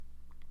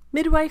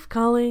Midwife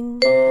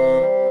calling.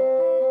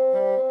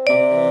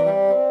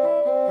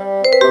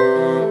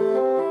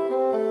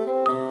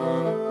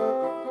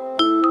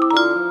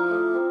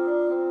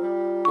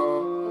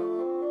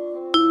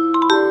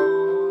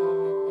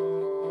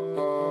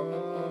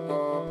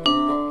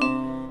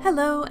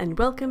 Hello and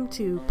welcome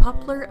to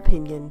Poplar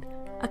Opinion,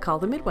 a Call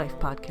the Midwife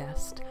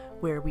podcast,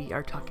 where we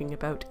are talking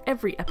about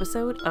every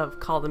episode of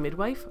Call the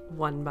Midwife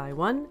one by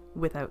one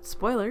without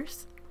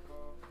spoilers.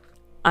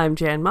 I'm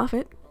Jan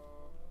Moffat.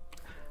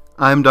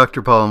 I'm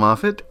Dr. Paul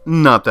Moffat,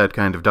 not that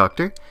kind of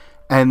doctor,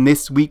 and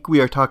this week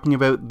we are talking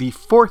about the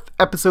 4th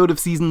episode of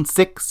Season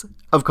 6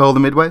 of Call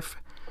the Midwife.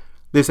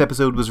 This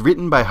episode was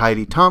written by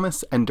Heidi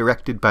Thomas and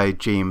directed by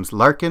James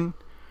Larkin.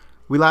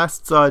 We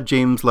last saw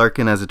James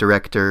Larkin as a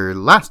director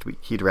last week.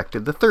 He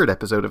directed the 3rd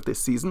episode of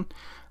this season,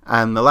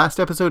 and the last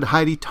episode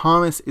Heidi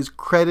Thomas is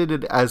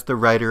credited as the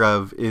writer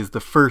of is the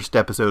 1st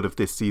episode of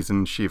this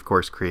season. She, of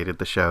course, created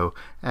the show,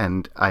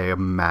 and I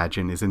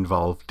imagine is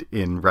involved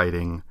in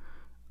writing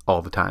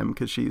all the time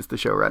because she's the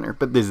showrunner.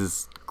 But this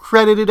is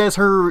credited as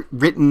her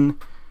written,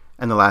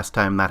 and the last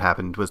time that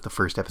happened was the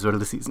 1st episode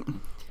of the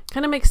season.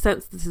 Kind of makes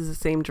sense this is the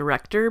same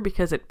director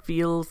because it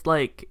feels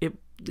like it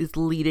is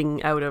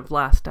leading out of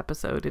last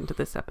episode into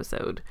this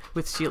episode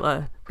with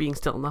Sheila being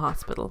still in the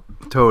hospital.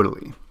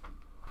 Totally.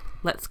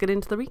 Let's get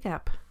into the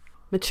recap.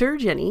 Mature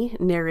Jenny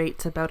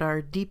narrates about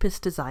our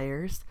deepest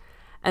desires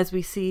as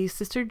we see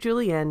Sister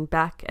Julienne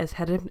back as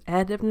head of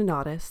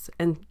Nonatus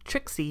and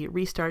Trixie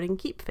restarting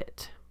Keep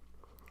Fit.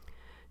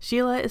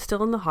 Sheila is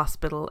still in the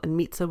hospital and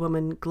meets a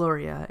woman,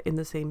 Gloria, in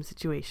the same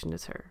situation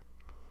as her.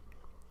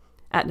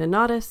 At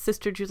Nonatus,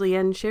 Sister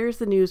Julienne shares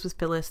the news with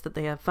Phyllis that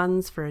they have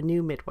funds for a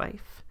new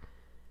midwife.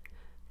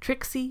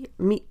 Trixie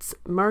meets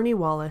Marnie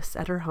Wallace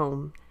at her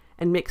home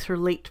and makes her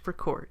late for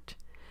court.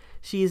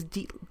 She is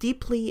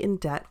deeply in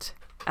debt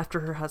after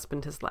her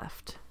husband has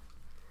left.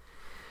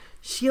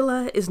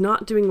 Sheila is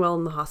not doing well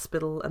in the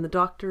hospital and the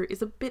doctor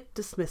is a bit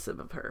dismissive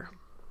of her.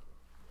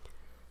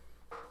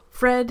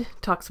 Fred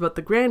talks about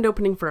the grand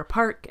opening for a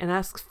park and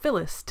asks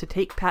Phyllis to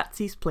take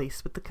Patsy's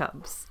place with the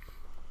Cubs.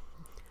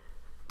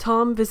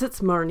 Tom visits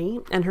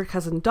Marnie and her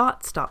cousin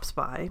Dot stops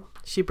by.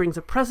 She brings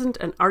a present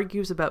and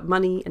argues about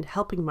money and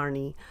helping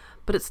Marnie,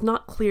 but it's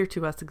not clear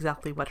to us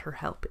exactly what her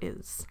help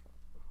is.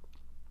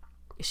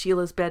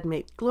 Sheila's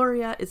bedmate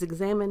Gloria is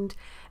examined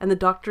and the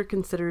doctor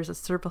considers a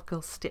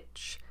cervical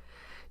stitch.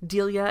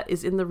 Delia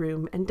is in the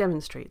room and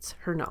demonstrates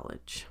her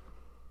knowledge.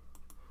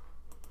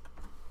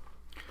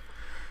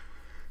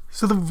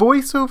 So the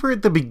voiceover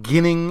at the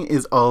beginning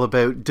is all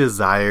about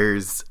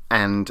desires,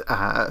 and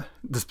the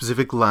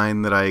specific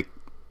line that I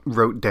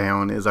wrote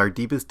down is, "Our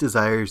deepest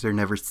desires are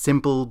never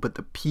simple, but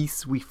the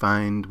peace we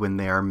find when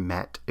they are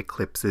met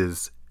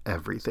eclipses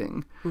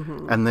everything."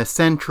 Mm-hmm. And the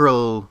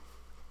central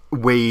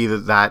way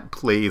that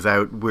plays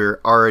out, we're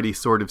already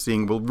sort of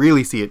seeing, we'll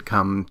really see it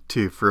come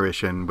to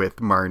fruition with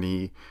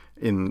Marnie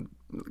in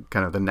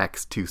kind of the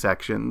next 2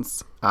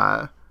 sections.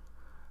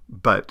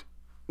 But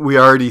we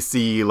already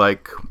see,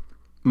 like,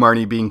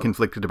 Marnie being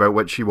conflicted about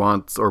what she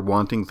wants or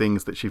wanting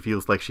things that she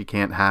feels like she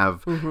can't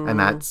have. Mm-hmm. And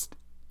that's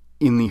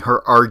in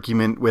her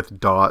argument with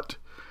Dot.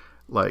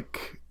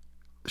 Like,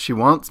 she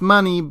wants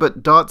money,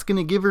 but Dot's going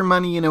to give her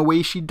money in a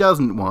way she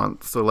doesn't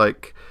want. So,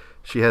 like,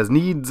 she has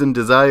needs and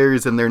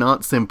desires and they're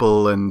not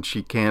simple and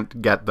she can't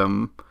get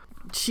them.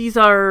 She's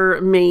our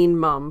main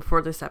mom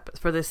for this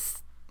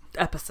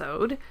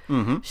episode.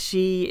 Mm-hmm.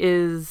 She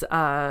is...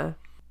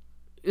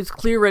 it's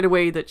clear right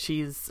away that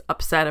she's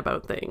upset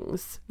about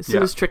things. As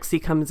soon as Trixie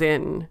comes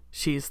in,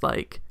 she's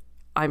like,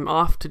 I'm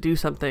off to do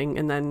something,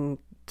 and then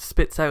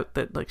spits out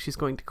that, like, she's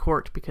going to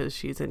court because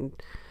she's in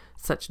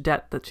such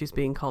debt that she's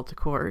being called to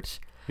court.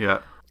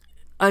 Yeah.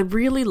 I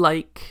really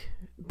like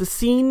the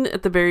scene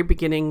at the very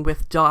beginning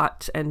with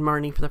Dot and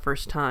Marnie for the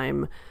first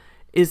time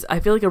is, I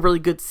feel like, a really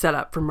good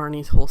setup for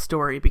Marnie's whole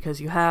story, because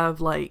you have,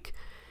 like,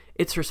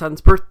 it's her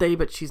son's birthday,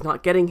 but she's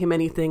not getting him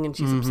anything, and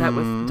she's upset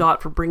with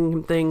Dot for bringing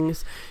him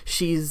things.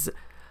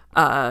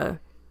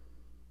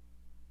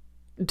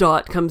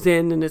 Dot comes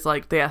in and is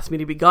like, they asked me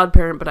to be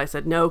godparent, but I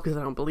said no because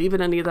I don't believe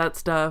in any of that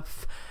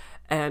stuff.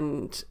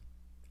 And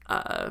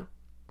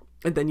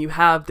then you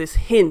have this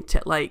hint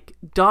at, like,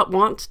 Dot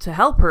wants to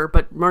help her,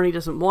 but Marnie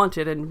doesn't want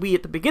it, and we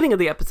at the beginning of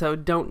the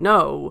episode don't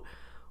know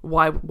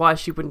why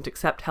she wouldn't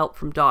accept help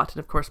from Dot. And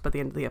of course, by the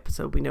end of the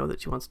episode, we know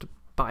that she wants to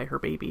buy her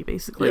baby,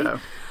 basically. Yeah.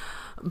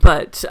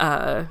 But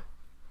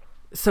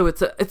so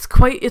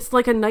it's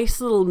like a nice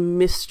little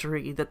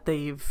mystery that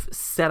they've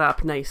set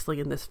up nicely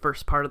in this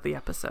first part of the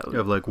episode.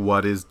 Of, like,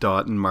 what is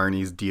Dot and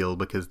Marnie's deal,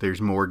 because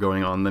there's more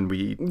going on than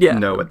we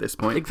know at this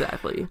point.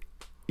 Exactly.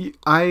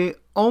 I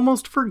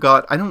almost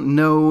forgot. I don't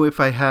know if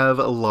I have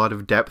a lot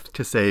of depth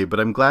to say, but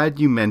I'm glad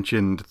you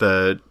mentioned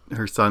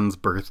her son's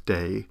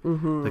birthday.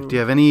 Mm-hmm. Like, do you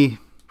have any...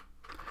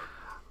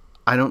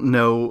 I don't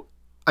know.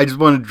 I just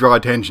want to draw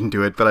attention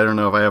to it, but I don't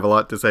know if I have a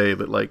lot to say.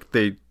 That, like,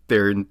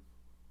 they're in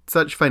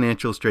such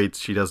financial straits,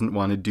 she doesn't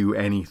want to do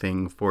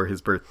anything for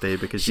his birthday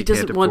because she can't afford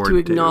to. She doesn't want to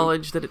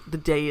acknowledge that the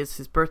day is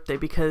his birthday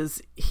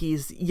because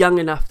he's young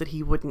enough that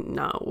he wouldn't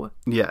know.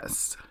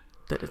 Yes.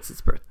 that it's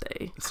his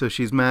birthday. So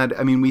she's mad.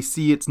 I mean, we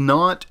see it's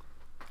not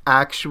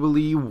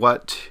actually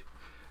what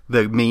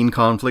the main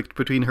conflict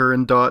between her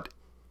and Dot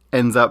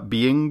ends up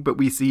being, but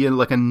we see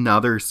like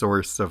another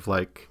source of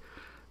like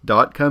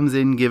Dot comes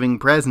in giving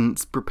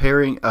presents,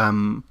 preparing,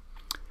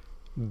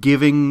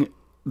 giving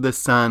the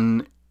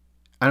son,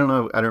 I don't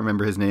know, I don't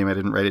remember his name, I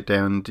didn't write it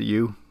down. Do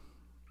you?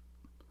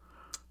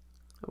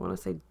 I want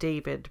to say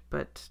David,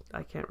 but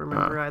I can't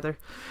remember either.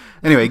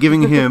 Anyway,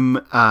 giving him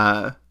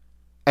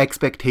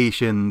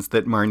expectations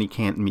that Marnie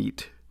can't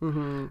meet.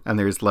 Mm-hmm. And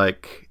there's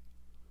like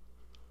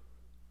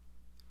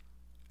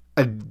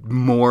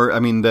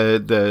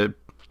the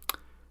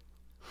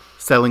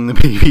selling the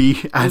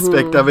baby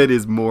aspect of it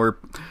is more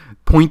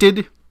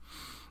pointed,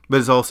 but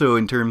it's also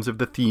in terms of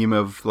the theme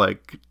of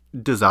like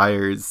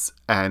desires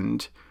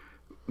and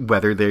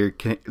whether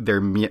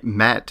they're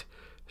met.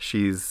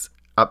 She's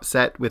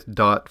upset with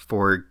Dot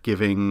for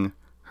giving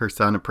her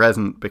son a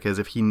present because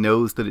if he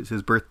knows that it's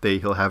his birthday,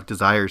 he'll have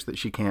desires that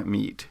she can't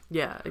meet.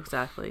 Yeah,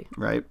 exactly.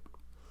 Right.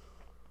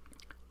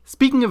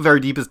 Speaking of our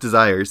deepest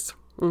desires,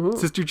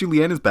 Sister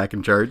Julienne is back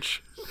in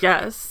charge.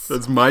 Yes.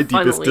 That's my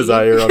deepest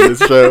desire on this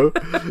show.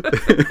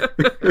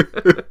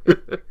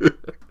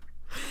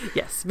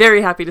 Yes,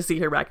 very happy to see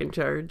her back in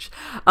charge.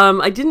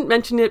 I didn't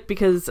mention it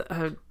because,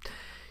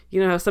 you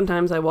know how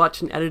sometimes I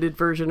watch an edited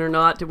version or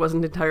not. It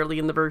wasn't entirely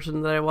in the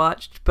version that I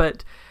watched,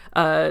 but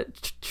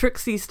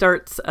Trixie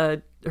starts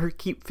her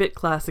Keep Fit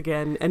class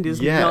again and is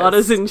not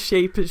as in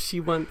shape as she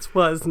once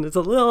was and is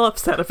a little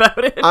upset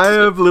about it. I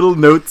have little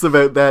notes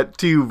about that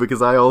too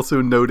because I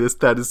also noticed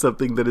that is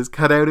something that is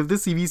cut out of the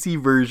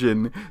CBC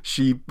version.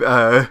 She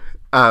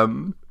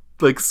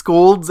like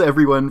scolds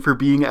everyone for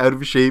being out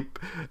of shape,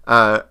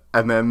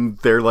 and then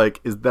they're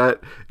like, "Is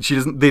that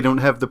they don't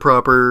have the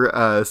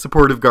proper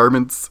supportive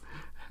garments?"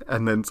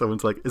 And then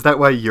someone's like, "Is that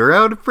why you're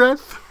out of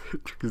breath?"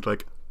 Trixie's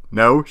like,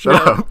 "No,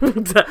 shut up."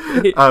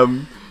 Exactly.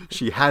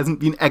 She hasn't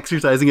been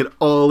exercising at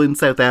all in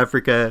South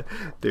Africa.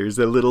 There's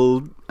a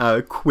little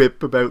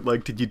quip about,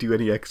 like, did you do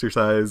any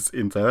exercise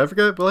in South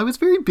Africa? Well, I was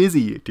very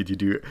busy. Did you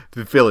do...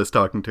 Phyllis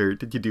talking to her.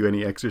 Did you do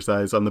any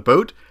exercise on the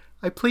boat?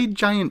 I played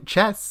giant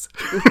chess.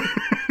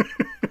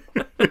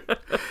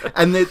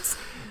 And it's,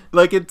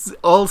 like, it's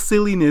all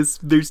silliness.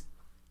 There's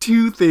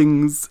two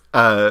things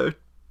to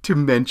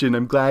mention.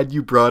 I'm glad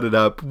you brought it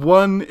up.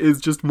 One is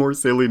just more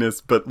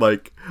silliness, but,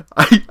 like,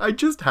 I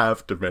just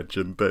have to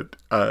mention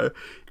that...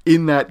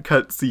 in that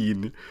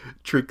cutscene,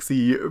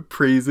 Trixie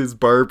praises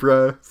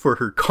Barbara for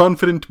her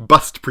confident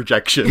bust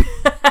projection.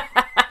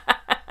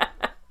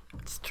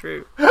 It's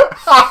true.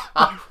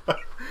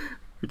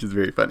 Which is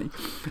very funny.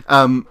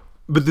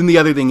 But then the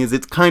other thing is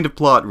it's kind of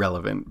plot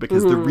relevant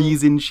because the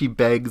reason she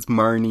begs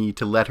Marnie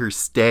to let her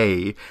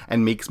stay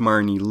and makes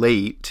Marnie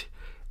late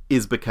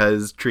is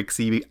because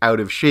Trixie, out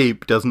of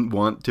shape, doesn't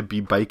want to be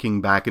biking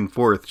back and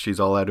forth. She's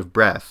all out of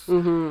breath.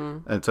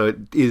 Mm-hmm. And so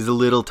it is a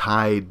little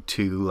tied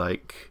to,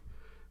 like...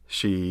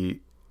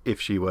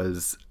 if she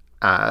was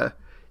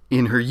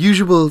in her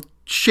usual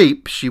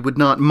shape, she would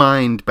not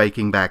mind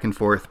biking back and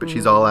forth, but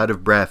she's all out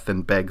of breath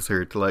and begs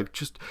her to, like,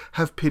 just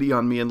have pity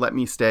on me and let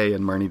me stay.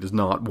 And Marnie does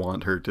not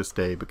want her to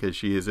stay because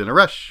she is in a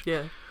rush.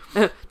 Yeah.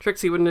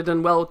 Trixie wouldn't have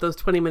done well with those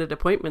 20-minute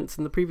appointments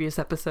in the previous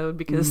episode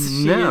because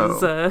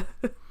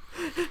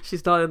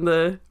she's not in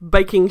the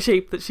biking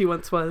shape that she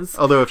once was.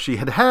 Although if she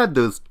had had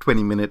those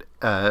 20-minute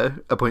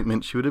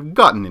appointments, she would have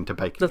gotten into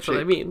biking That's shape.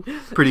 what I mean.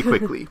 Pretty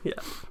quickly. Yeah.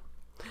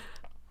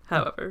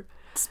 However,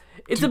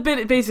 it's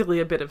basically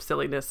a bit of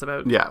silliness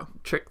about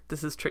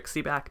this is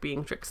Trixie back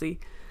being Trixie.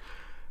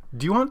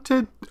 Do you want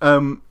to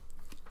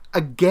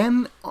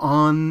again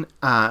on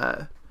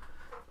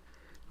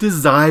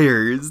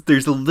desires?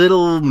 There's a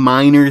little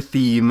minor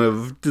theme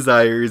of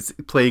desires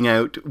playing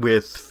out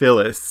with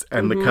Phyllis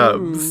and the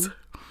Cubs.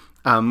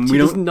 She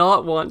does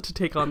not want to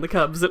take on the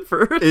Cubs at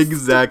first.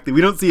 Exactly.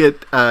 We don't see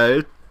it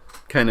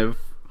kind of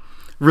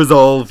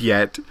resolve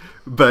yet,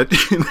 but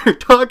they're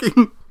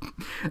talking.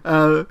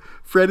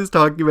 Fred is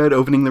talking about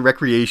opening the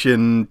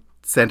recreation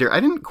center. I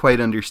didn't quite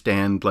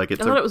understand, like, I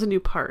thought it was a new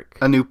park.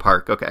 A new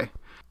park, okay.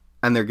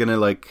 And they're gonna,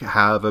 like,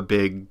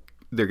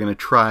 they're gonna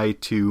try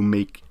to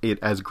make it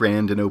as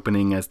grand an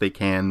opening as they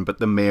can, but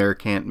the mayor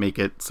can't make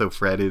it, so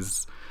Fred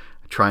is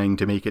trying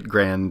to make it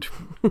grand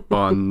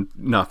on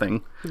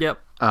nothing. Yep.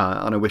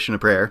 On a wish and a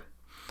prayer.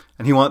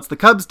 And he wants the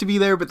Cubs to be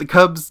there, but the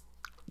Cubs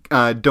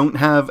don't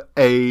have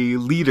a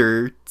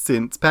leader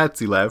since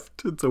Patsy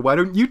left. And so why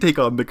don't you take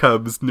on the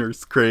Cubs,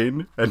 Nurse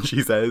Crane? And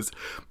she says,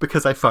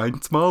 because I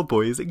find small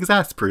boys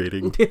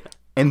exasperating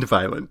and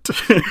violent.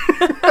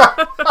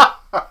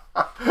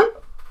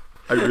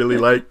 I really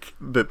like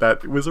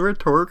that was a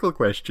rhetorical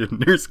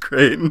question, Nurse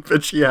Crane,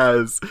 but she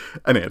has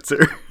an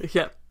answer.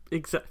 Yep,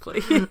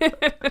 exactly.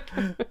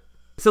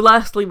 So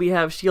lastly, we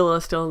have Sheila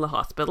still in the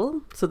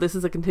hospital. So this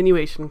is a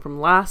continuation from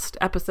last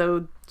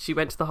episode. She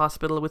went to the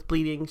hospital with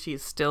bleeding.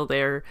 She's still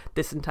there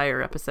this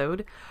entire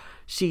episode.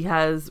 She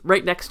has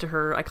right next to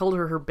her, I called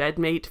her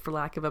bedmate for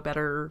lack of a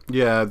better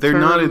Yeah, they're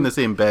term. Not in the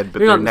same bed, but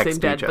they're not in next the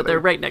same to bed, each other. but they're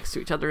right next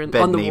to each other on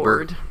Bed the neighbor.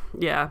 ward.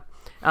 Yeah.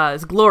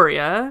 It's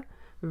Gloria,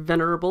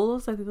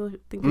 Venerables, I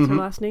think is her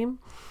last name,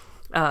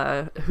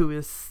 who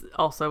is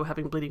also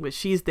having bleeding, but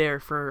she's there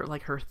for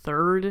like her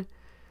third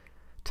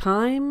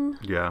time.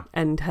 Yeah.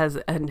 And has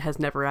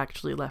never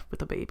actually left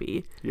with a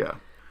baby. Yeah.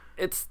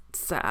 It's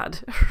sad.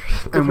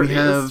 And we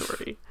have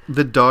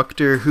the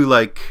doctor who,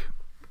 like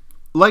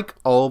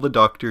all the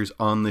doctors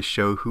on the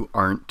show who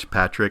aren't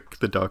Patrick,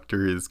 the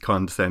doctor is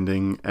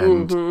condescending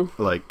and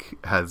like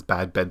has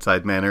bad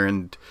bedside manner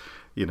and,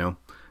 you know,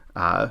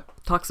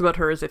 talks about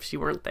her as if she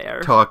weren't there.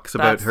 Talks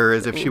about her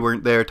as if she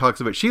weren't there. Talks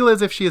about Sheila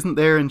as if she isn't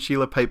there, and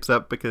Sheila pipes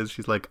up because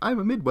she's like, I'm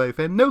a midwife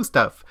and know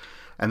stuff.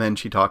 And then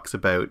she talks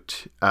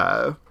about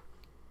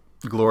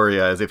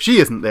Gloria as if she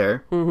isn't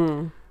there.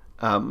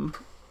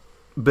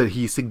 But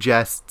he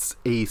suggests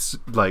a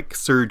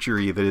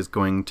surgery that is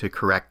going to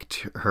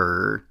correct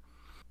her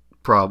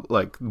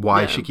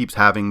why she keeps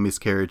having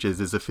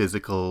miscarriages is a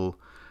physical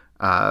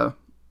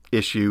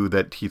issue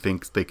that he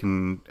thinks they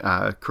can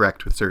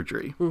correct with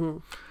surgery.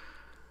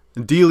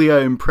 Delia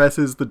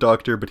impresses the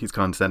doctor, but he's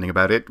condescending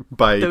about it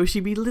by... Though she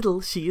be little,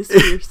 she is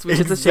fierce,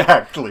 which is a shame.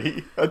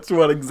 Exactly. That's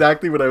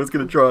exactly what I was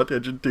going to draw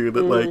attention to.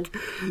 That,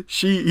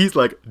 he's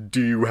like,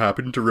 do you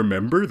happen to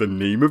remember the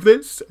name of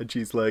this? And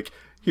she's like,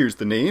 here's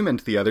the name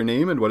and the other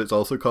name and what it's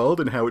also called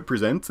and how it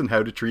presents and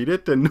how to treat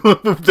it and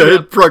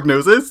the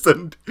prognosis.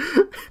 And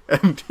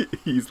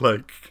he's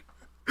like,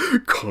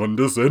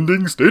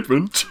 condescending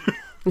statement.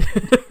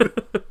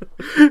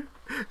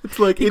 It's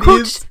like he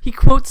quotes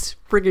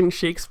friggin'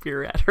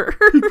 Shakespeare at her.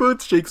 He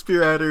quotes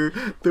Shakespeare at her.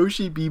 Though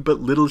she be but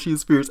little, she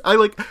is fierce.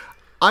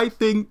 I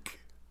think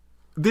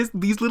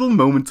these little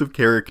moments of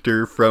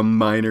character from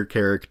minor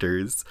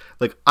characters.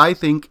 I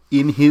think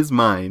in his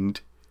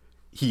mind,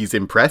 he's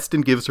impressed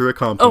and gives her a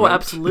compliment. Oh,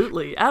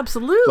 absolutely,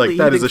 absolutely.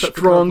 That is a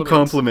strong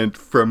compliment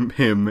from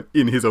him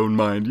in his own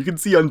mind. You can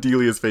see on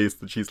Delia's face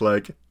that she's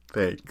like,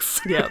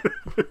 thanks. Yeah.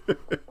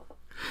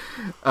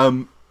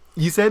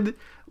 You said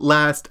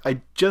last,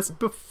 I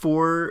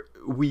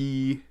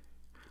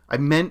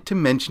meant to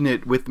mention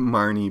it with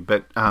Marnie,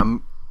 but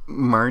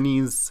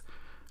Marnie's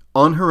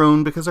on her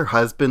own because her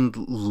husband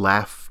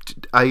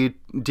left. I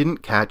didn't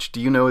catch. Do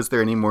you know, is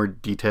there any more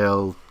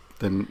detail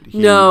than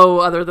No,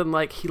 other than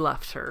he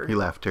left her. He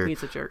left her.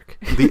 He's a jerk.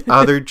 The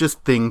other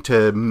just thing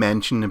to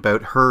mention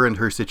about her and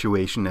her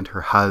situation and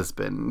her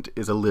husband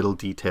is a little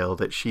detail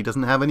that she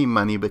doesn't have any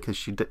money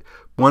because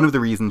one of the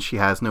reasons she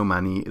has no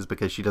money is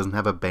because she doesn't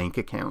have a bank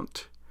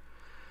account.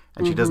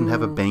 And she doesn't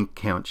have a bank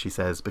account, she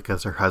says,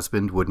 because her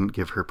husband wouldn't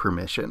give her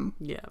permission.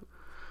 Yeah.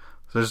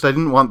 So I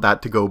didn't want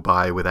that to go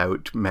by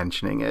without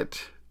mentioning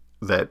it.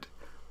 That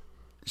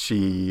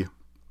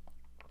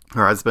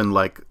her husband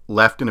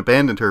left and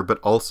abandoned her, but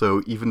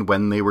also even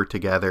when they were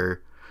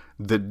together,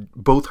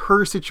 both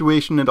her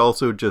situation and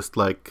also just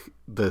the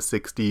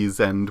 60s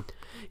and...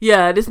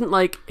 Yeah, it isn't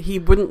like he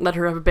wouldn't let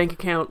her have a bank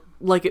account.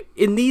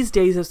 In these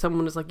days, if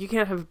someone is you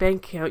can't have a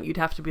bank account, you'd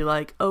have to be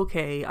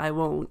okay, I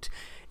won't.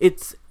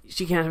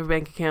 She can't have a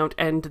bank account,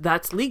 and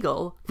that's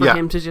legal for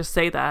him to just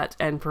say that,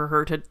 and for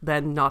her to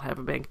then not have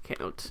a bank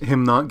account.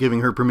 Him not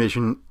giving her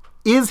permission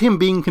is him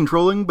being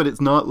controlling, but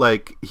it's not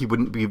he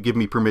wouldn't give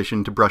me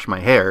permission to brush my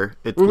hair.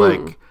 It's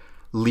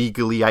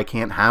legally I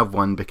can't have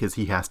one because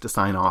he has to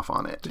sign off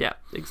on it. Yeah,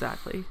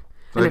 exactly.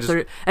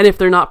 So and if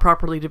they're not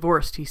properly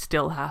divorced, he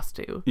still has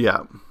to.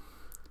 Yeah.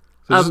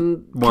 So I just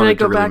wanted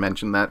to really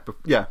mention that. But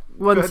yeah.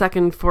 1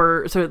 second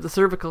for the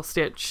cervical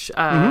stitch.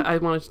 I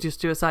wanted to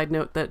just do a side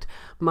note that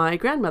my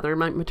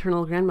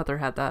maternal grandmother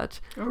had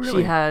that. Oh,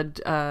 really? She had,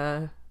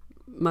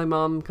 my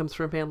mom comes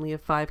from a family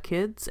of 5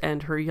 kids,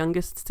 and her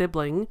youngest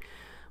sibling,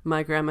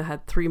 my grandma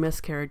had 3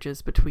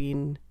 miscarriages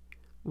between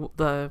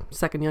the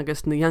second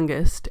youngest and the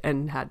youngest,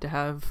 and had to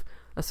have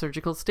a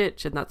surgical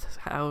stitch, and that's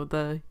how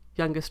the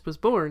youngest was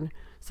born.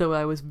 So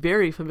I was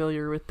very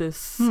familiar with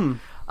this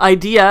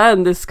idea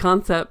and this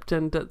concept,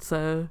 and it's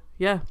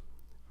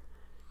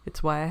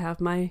it's why I have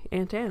my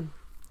Aunt Anne.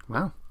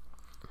 Wow.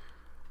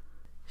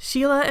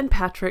 Sheila and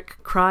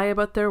Patrick cry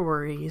about their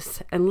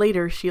worries, and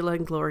later Sheila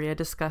and Gloria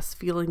discuss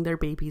feeling their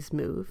babies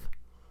move.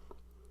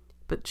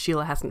 But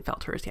Sheila hasn't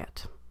felt hers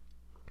yet.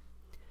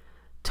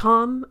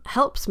 Tom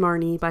helps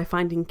Marnie by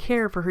finding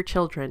care for her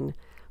children,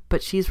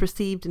 but she's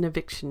received an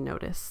eviction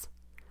notice.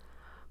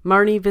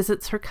 Marnie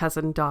visits her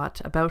cousin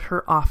Dot about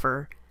her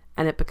offer,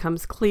 and it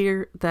becomes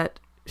clear that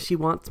she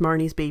wants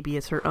Marnie's baby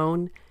as her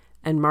own,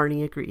 and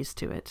Marnie agrees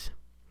to it.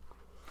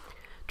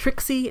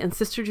 Trixie and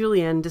Sister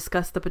Julienne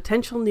discuss the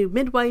potential new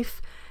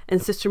midwife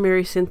and Sister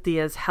Mary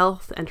Cynthia's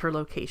health and her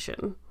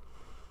location.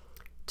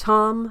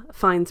 Tom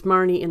finds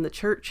Marnie in the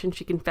church, and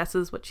she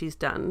confesses what she's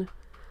done.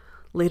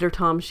 Later,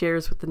 Tom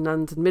shares with the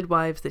nuns and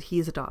midwives that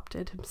he's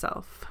adopted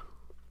himself.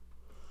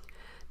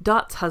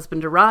 Dot's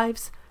husband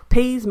arrives,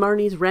 pays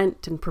Marnie's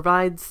rent, and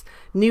provides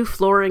new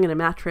flooring and a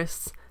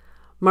mattress.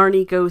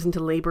 Marnie goes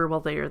into labor while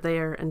they are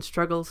there and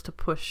struggles to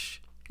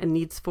push and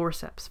needs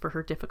forceps for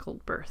her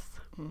difficult birth.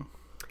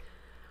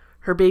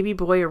 Her baby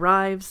boy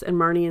arrives, and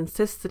Marnie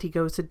insists that he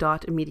goes to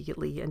Dot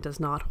immediately and does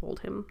not hold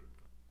him.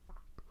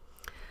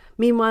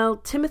 Meanwhile,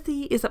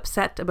 Timothy is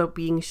upset about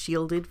being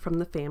shielded from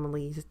the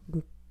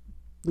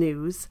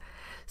news,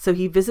 so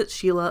he visits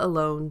Sheila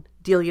alone.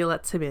 Delia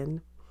lets him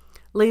in.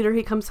 Later,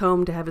 he comes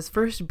home to have his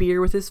first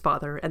beer with his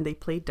father, and they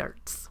play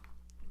darts.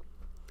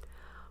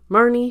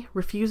 Marnie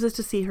refuses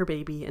to see her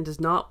baby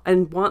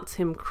and wants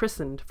him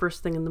christened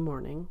first thing in the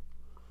morning.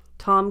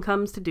 Tom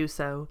comes to do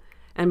so,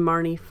 and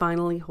Marnie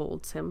finally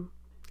holds him,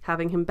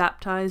 having him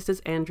baptized as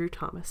Andrew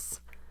Thomas,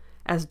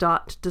 as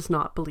Dot does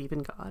not believe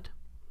in God.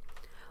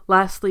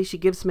 Lastly, she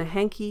gives him a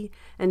hanky,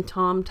 and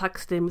Tom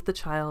tucks in with the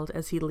child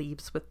as he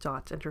leaves with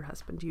Dot and her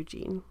husband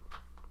Eugene.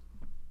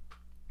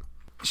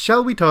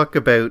 Shall we talk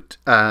about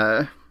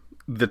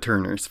the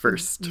Turners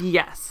first?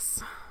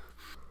 Yes.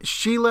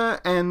 Sheila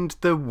and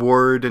the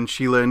ward, and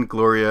Sheila and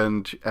Gloria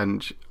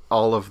and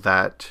all of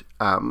that.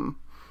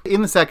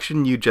 In the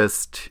section you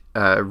just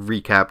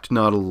recapped,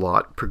 not a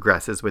lot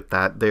progresses with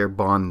that. They're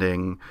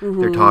bonding. Mm-hmm.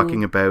 They're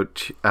talking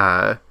about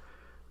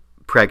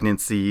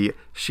pregnancy.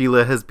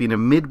 Sheila has been a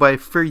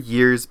midwife for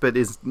years but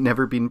has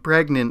never been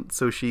pregnant,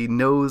 so she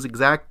knows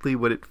exactly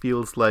what it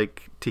feels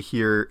like to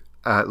hear.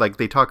 Like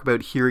they talk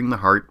about hearing the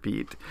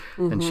heartbeat,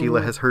 and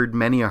Sheila has heard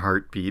many a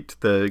heartbeat.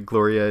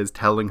 Gloria is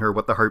telling her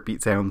what the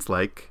heartbeat sounds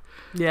like.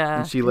 Yeah.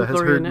 And Sheila has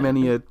heard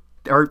many a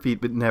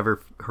heartbeat, but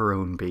never her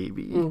own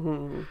baby.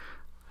 Mm-hmm.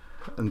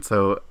 And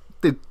so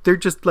they're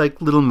just like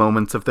little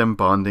moments of them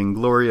bonding.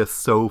 Gloria's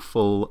so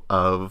full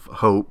of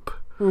hope.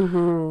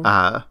 Mm-hmm.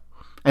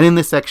 And in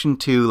this section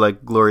too,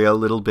 like Gloria, a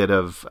little bit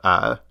of,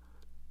 am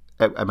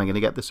I going to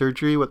get the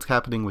surgery? What's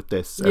happening with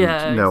this?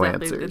 And no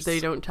answers. They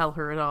don't tell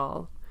her at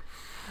all.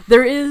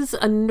 There is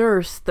a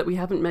nurse that we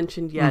haven't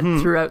mentioned yet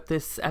throughout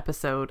this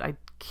episode. I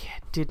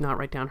did not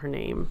write down her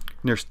name.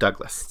 Nurse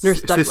Douglas.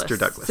 Sister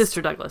Douglas. Sister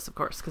Douglas, of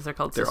course, because they're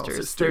called sisters. All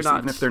sisters. They're not,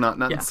 even if they're not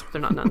nuns. Yeah,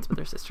 they're not nuns, but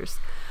they're sisters.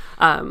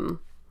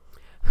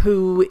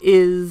 Who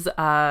is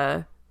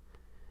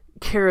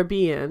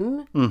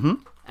Caribbean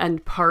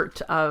and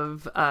part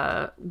of...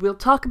 we'll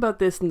talk about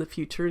this in the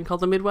future and call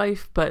the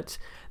midwife, but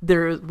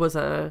there was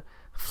a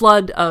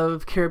flood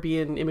of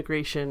Caribbean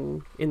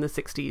immigration in the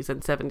 60s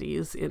and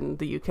 70s in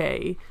the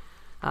UK,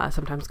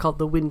 sometimes called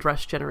the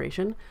Windrush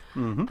generation.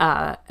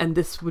 And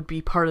this would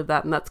be part of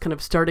that, and that's kind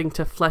of starting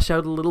to flesh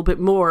out a little bit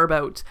more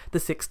about the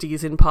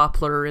 60s in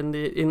Poplar,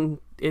 in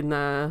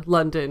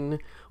London,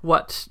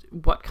 what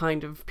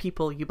kind of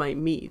people you might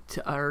meet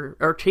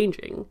are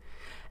changing.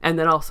 And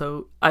then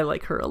also, I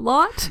like her a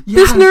lot.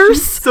 Yeah, this nurse,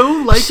 she's so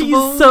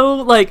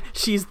likable.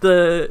 She's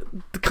the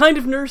kind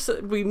of nurse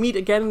we meet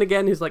again and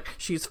again who's like,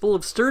 she's full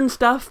of stern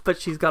stuff, but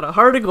she's got a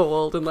heart of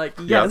gold. And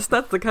yes,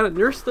 that's the kind of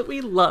nurse that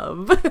we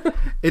love.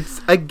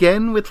 It's,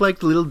 again, with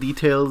like little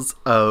details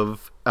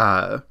of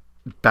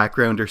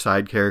background or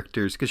side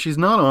characters, because she's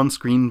not on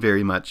screen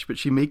very much, but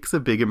she makes a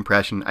big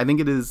impression. I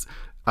think it is...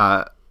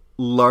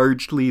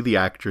 largely the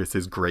actress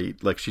is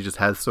great. Like, she just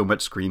has so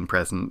much screen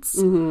presence.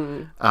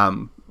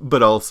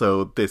 But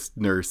also this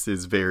nurse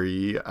is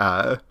very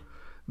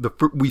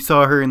we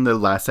saw her in the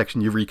last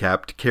section you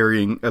recapped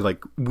carrying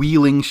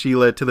wheeling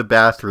Sheila to the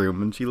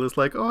bathroom, and Sheila's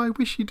like, oh, I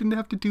wish you didn't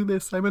have to do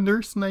this. I'm a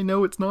nurse and I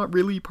know it's not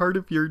really part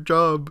of your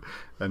job.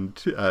 And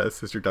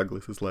Sister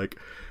Douglas is like,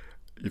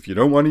 if you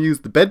don't want to use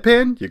the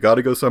bedpan, you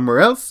gotta go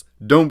somewhere else.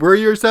 Don't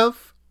worry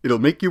yourself. It'll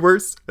make you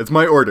worse. It's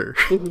my order.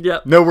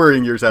 Yep. No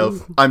worrying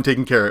yourself. I'm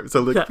taking care of it.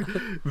 So,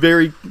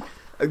 very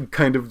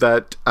kind of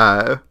that,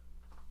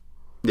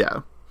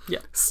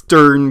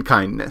 stern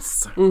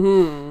kindness.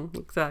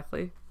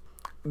 Exactly.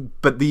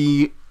 But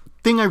the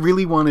thing I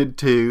really wanted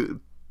to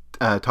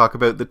talk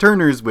about the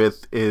Turners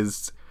with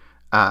is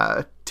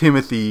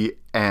Timothy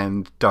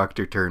and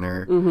Dr.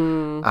 Turner.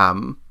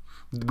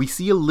 We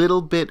see a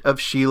little bit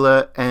of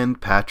Sheila and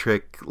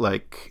Patrick,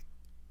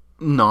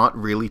 not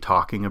really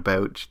talking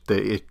about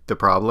the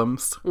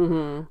problems.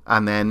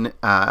 And then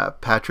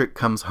Patrick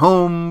comes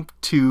home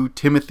to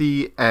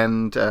Timothy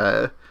and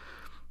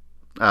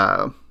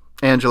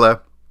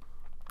Angela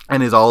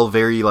and is all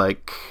very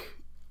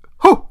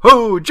ho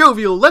ho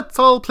jovial, let's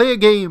all play a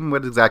game.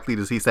 What exactly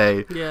does he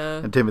say? Yeah.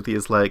 And Timothy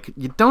is like,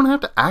 you don't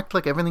have to act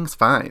like everything's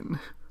fine.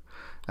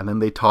 And then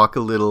they talk a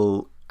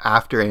little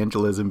after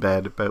Angela's in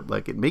bed about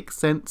it makes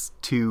sense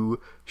to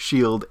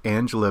shield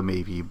Angela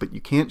maybe, but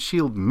you can't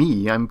shield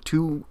me. I'm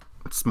too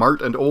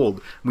smart and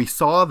old. We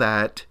saw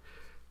that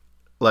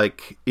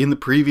in the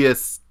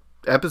previous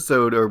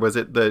episode, or was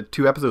it the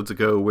 2 episodes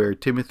ago, where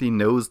Timothy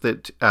knows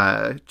that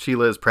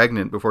Sheila is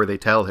pregnant before they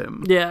tell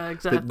him. Yeah,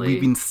 exactly. That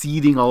we've been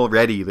seeding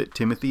already that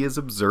Timothy is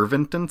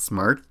observant and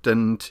smart,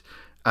 and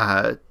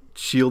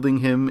shielding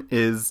him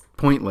is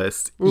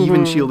pointless.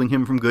 Even shielding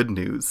him from good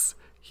news.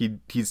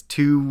 He's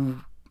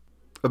too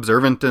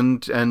observant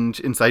and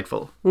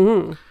insightful.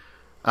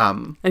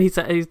 And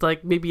he's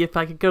like, maybe if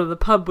I could go to the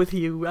pub with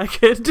you, I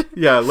could.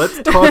 Yeah,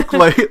 let's talk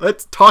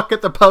let's talk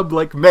at the pub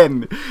like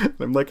men. And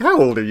I'm like, how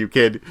old are you,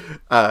 kid?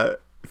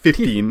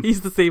 15.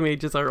 He's the same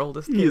age as our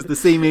oldest kid. He is the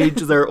same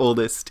age as our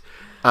oldest.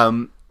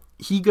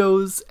 He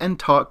goes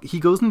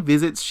and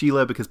visits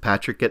Sheila because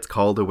Patrick gets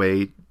called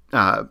away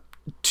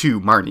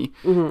to Marnie.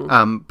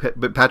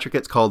 But Patrick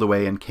gets called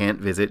away and can't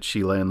visit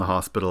Sheila in the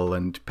hospital,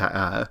 and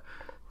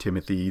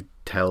Timothy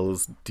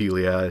tells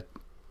Delia,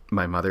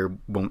 my mother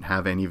won't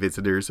have any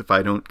visitors if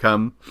I don't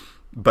come,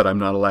 but I'm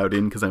not allowed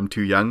in because I'm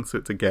too young. So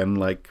it's again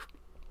like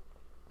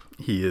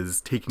he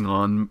is taking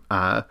on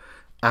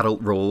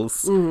adult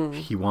roles.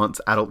 He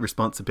wants adult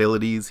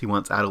responsibilities. He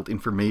wants adult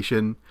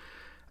information.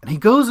 And he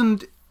goes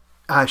and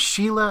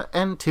Sheila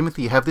and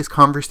Timothy have this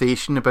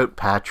conversation about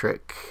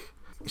Patrick.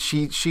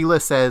 Sheila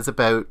says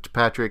about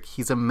Patrick,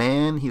 he's a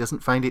man. He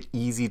doesn't find it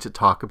easy to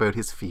talk about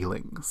his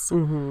feelings.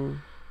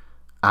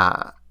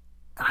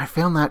 I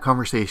found that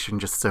conversation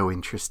just so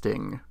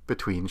interesting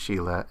between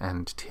Sheila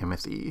and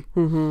Timothy.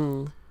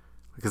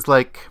 Because,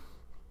 like,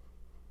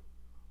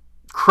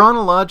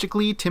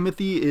 chronologically,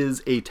 Timothy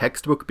is a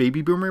textbook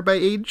baby boomer by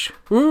age.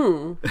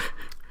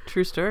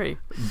 True story.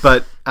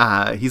 But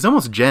he's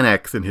almost Gen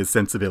X in his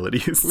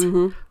sensibilities.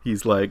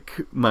 He's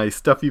like, my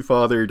stuffy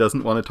father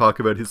doesn't want to talk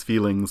about his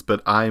feelings,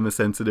 but I'm a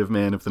sensitive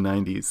man of the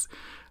 90s.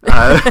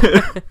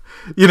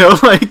 You know,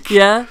 like...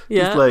 Yeah.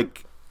 He's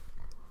like...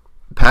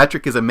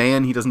 Patrick is a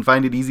man. He doesn't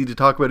find it easy to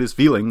talk about his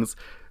feelings.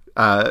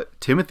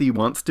 Timothy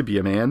wants to be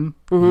a man.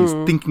 He's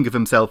thinking of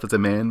himself as a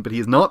man, but he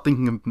is not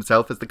thinking of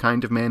himself as the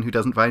kind of man who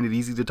doesn't find it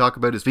easy to talk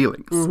about his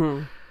feelings.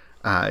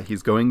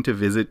 He's going to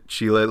visit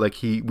Sheila. Like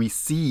we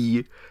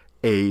see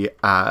a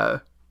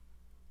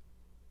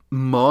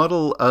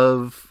model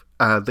of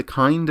the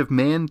kind of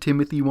man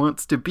Timothy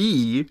wants to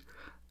be,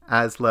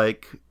 as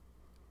like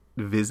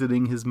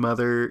visiting his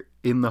mother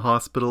in the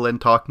hospital and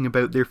talking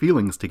about their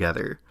feelings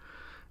together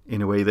in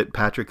a way that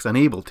Patrick's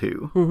unable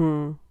to.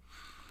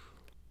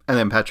 And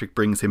then Patrick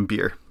brings him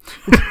beer.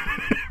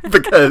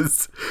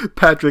 Because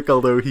Patrick,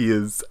 although he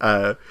is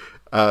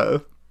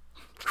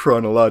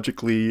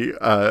chronologically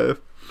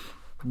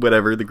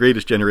whatever, the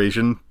greatest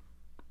generation,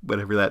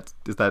 whatever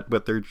is that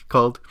what they're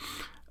called?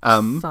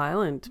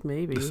 Silent,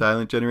 maybe. The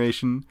silent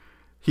generation.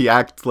 He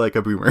acts like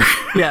a boomer.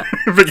 Yeah.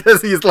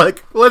 Because he's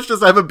like, let's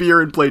just have a beer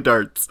and play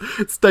darts.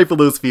 Stifle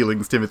those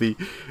feelings, Timothy.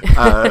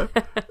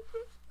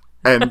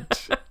 And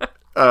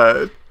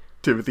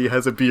Timothy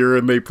has a beer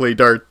and they play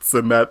darts,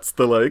 and that's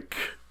the, like,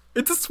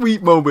 it's a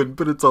sweet moment,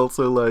 but it's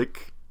also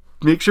like,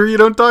 make sure you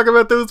don't talk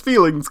about those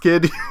feelings,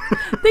 kid.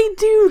 They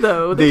do,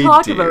 though. They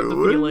talk about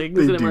the feelings.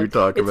 They do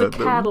talk about them. It's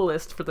a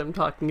catalyst for them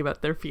talking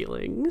about their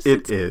feelings.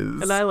 It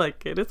is. And I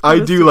like it. I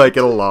do like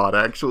it a lot,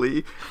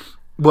 actually.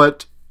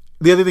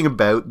 The other thing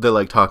about the,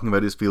 like, talking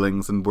about his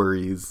feelings and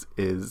worries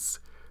is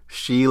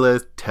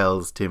Sheila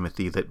tells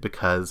Timothy that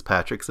because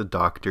Patrick's a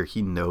doctor,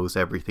 he knows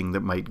everything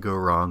that might go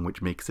wrong,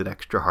 which makes it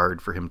extra hard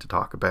for him to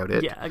talk about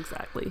it. Yeah,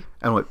 exactly.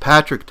 And what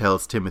Patrick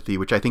tells Timothy,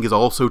 which I think is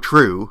also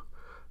true,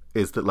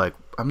 is that, like,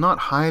 I'm not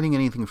hiding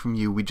anything from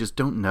you, we just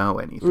don't know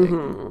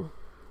anything.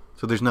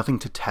 So there's nothing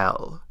to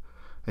tell.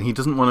 And he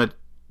doesn't want to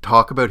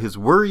talk about his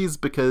worries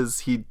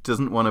because he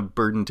doesn't want to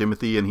burden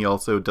Timothy, and he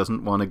also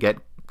doesn't want to get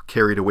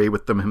carried away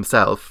with them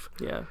himself.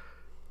 Yeah.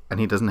 And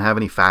he doesn't have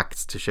any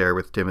facts to share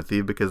with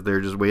Timothy because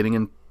they're just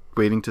waiting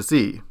to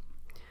see.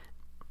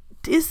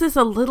 Is this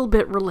a little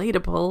bit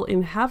relatable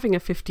in having a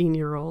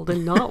 15-year-old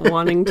and not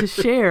wanting to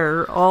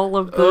share all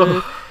of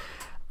the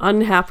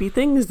unhappy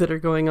things that are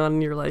going on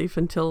in your life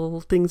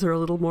until things are a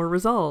little more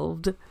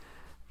resolved?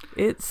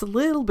 It's a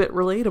little bit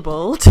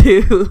relatable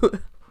to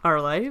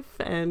our life,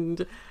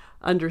 and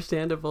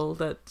understandable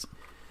that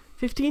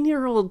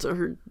 15-year-olds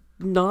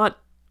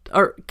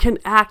can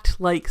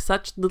act like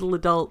such little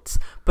adults,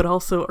 but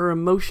also are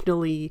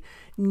emotionally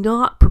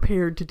not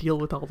prepared to deal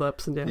with all the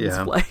ups and downs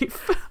of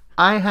life.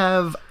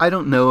 I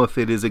don't know if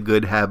it is a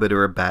good habit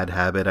or a bad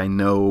habit. I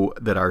know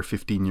that our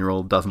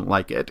 15-year-old doesn't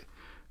like it,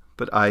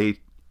 but I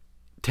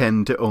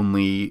tend to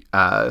only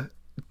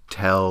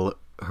tell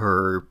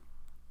her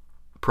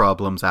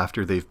problems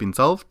after they've been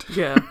solved.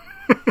 Yeah.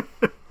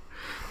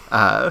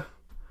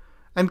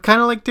 And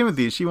kind of like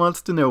Timothy, she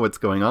wants to know what's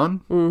going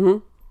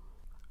on.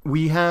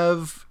 We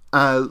have,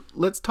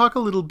 let's talk a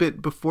little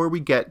bit before we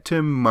get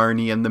to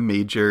Marnie and the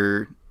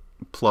major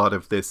plot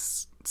of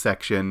this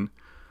section.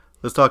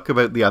 Let's talk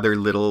about the other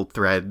little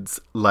threads,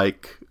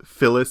 like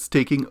Phyllis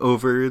taking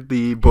over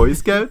the Boy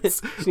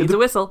Scouts. She needs a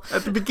whistle.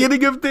 At the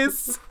beginning of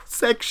this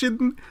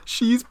section,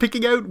 she's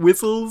picking out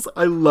whistles.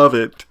 I love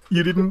it.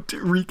 You didn't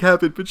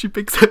recap it, but she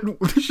picks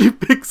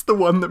the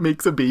one that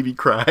makes a baby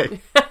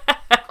cry.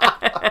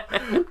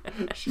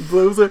 She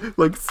blows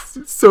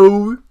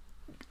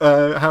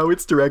how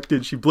it's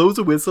directed. She blows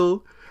a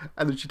whistle,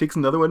 and then she takes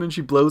another one and she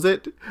blows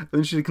it, and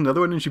then she takes another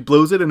one and she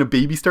blows it, and a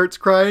baby starts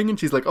crying, and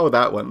she's like, oh,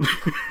 that one.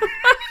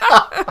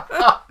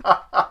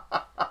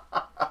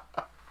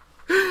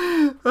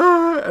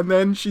 And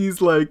then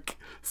she's like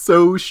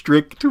so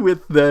strict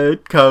with the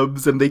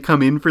cubs, and they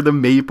come in for the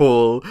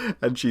maypole,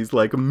 and she's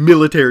like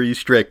military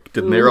strict,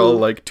 and they're all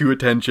like to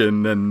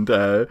attention, and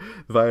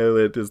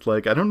Violet is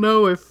like, I don't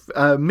know if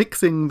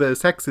mixing the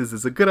sexes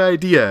is a good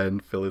idea,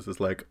 and Phyllis is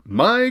like,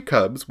 my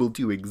cubs will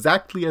do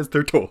exactly as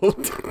they're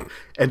told.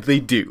 And they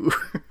do.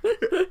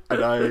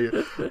 And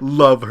I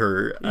love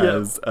her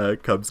as a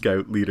Cub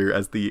Scout leader,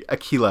 as the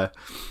Aquila.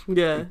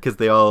 Yeah. Because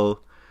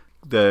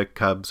the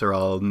cubs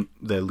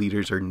the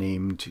leaders are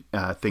named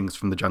things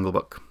from the Jungle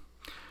Book.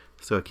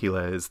 So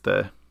Aquila is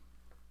the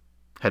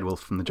head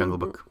wolf from the Jungle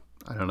Book.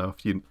 I don't know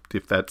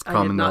if that's I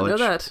common did not knowledge.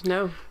 know that.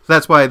 No. So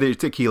that's why the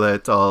tequila,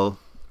 it's all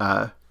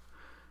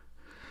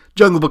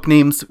Jungle Book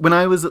names. When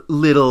I was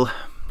little,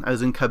 I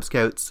was in Cub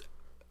Scouts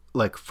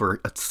like for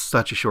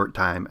such a short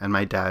time, and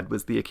my dad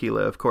was the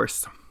Aquila, of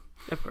course.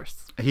 Of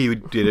course. He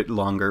did it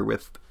longer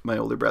with my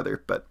older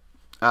brother, but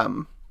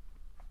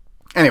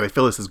anyway,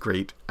 Phyllis is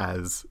great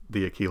as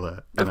the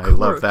Aquila, and I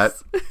love that.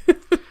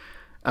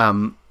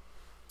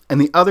 And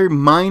the other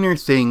minor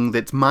thing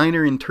that's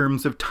minor in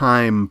terms of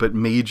time, but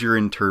major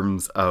in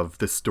terms of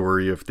the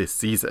story of this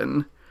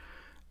season,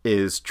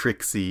 is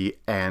Trixie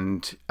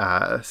and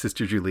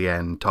Sister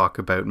Julienne talk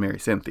about Mary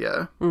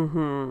Cynthia.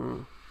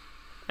 Mm-hmm.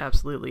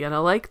 Absolutely. And I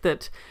like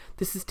that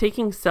this is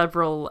taking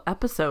several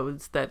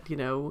episodes that,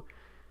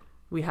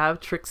 we have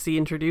Trixie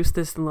introduce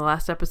this in the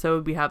last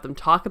episode. We have them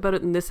talk about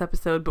it in this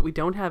episode, but we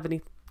don't have any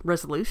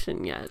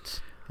resolution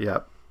yet.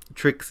 Yeah.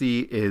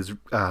 Trixie is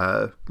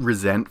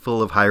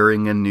resentful of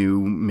hiring a new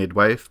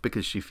midwife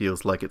because she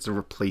feels like it's a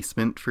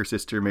replacement for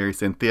Sister Mary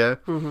Cynthia.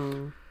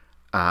 Mm-hmm.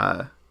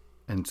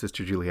 And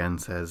Sister Julienne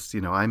says,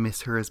 I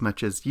miss her as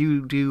much as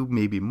you do,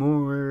 maybe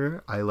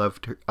more. I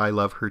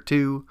love her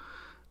too.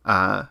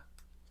 And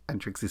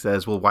Trixie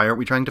says, well, why aren't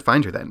we trying to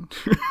find her then?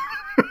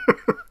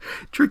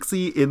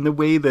 Trixie, in the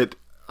way that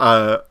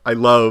I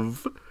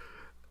love,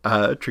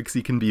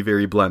 Trixie can be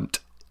very blunt.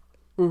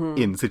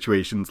 Mm-hmm. In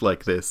situations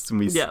like this, and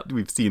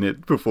we've seen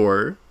it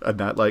before, and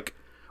that well,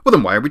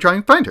 then why are we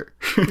trying to find her?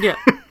 Yeah.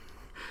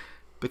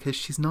 Because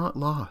she's not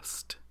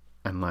lost.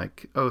 And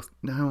oh,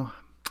 no,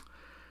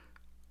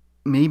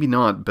 maybe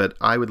not, but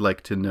I would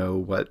like to know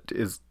what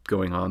is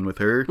going on with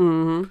her.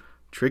 Mm-hmm.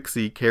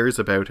 Trixie cares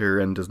about her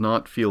and does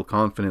not feel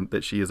confident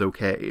that she is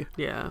okay.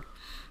 Yeah.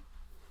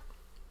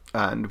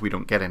 And we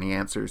don't get any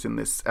answers in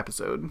this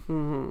episode.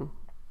 Mm-hmm.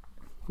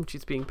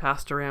 She's being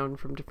passed around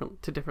from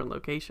different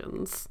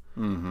locations.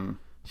 Mm-hmm.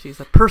 She's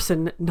a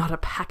person, not a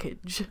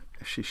package.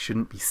 She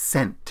shouldn't be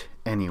sent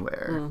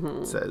anywhere,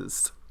 mm-hmm.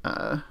 says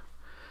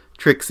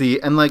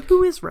Trixie. And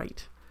who is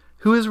right?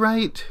 Who is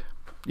right?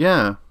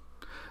 Yeah.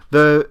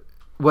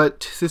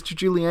 What Sister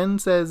Julienne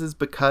says is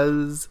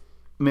because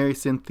Mary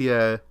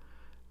Cynthia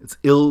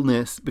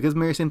because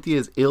Mary Cynthia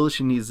is ill,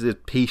 she needs a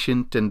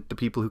patient, and the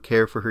people who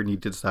care for her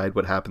need to decide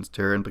what happens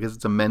to her. And because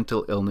it's a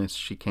mental illness,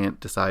 she can't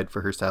decide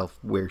for herself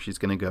where she's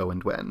going to go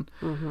and when.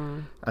 Mm-hmm.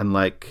 And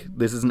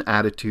this is an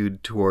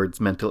attitude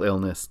towards mental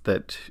illness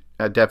that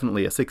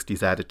definitely a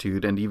 60s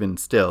attitude, and even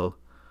still.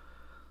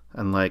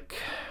 And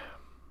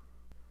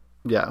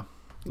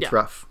it's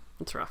rough.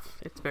 It's rough.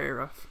 It's very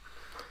rough.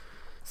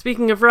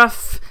 Speaking of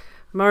rough,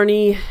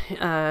 Marnie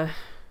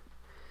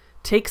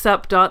takes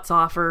up Dot's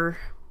offer,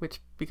 which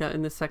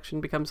in this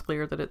section becomes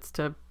clear that it's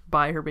to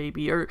buy her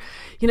baby, or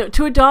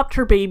to adopt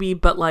her baby,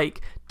 but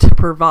to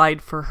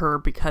provide for her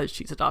because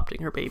she's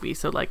adopting her baby.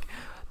 So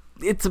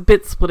it's a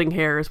bit splitting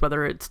hairs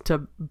whether it's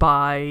to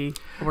buy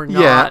or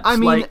not. Yeah, I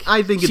mean,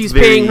 I think she's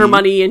paying her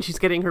money and she's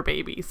getting her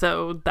baby,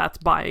 so that's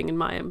buying in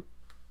my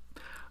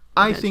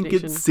I think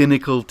it's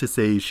cynical to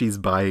say she's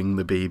buying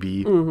the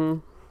baby. Mm-hmm.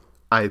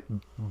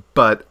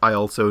 But I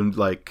also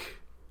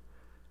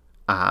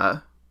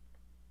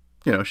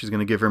she's going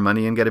to give her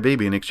money and get a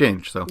baby in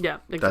exchange. So yeah,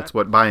 exactly. That's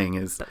what buying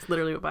is. That's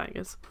literally what buying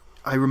is.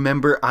 I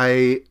remember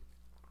I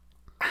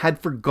had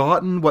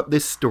forgotten what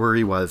this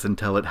story was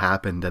until it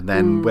happened. And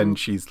then when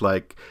she's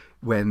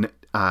when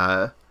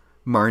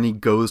Marnie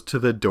goes to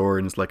the door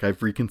and is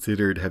I've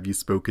reconsidered. Have you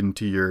spoken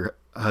to your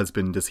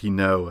husband? Does he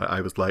know?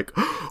 I was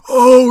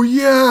oh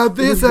yeah,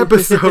 this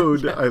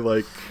episode.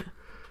 Yeah.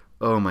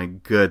 Oh my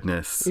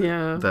goodness.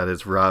 Yeah. That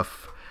is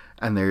rough.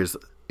 And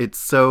it's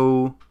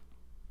so...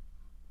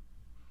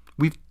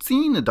 We've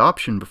seen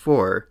adoption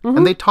before, mm-hmm.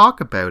 and they talk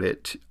about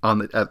it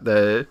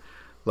at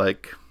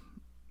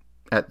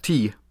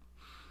tea.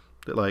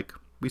 That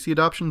we see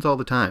adoptions all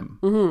the time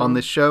mm-hmm. on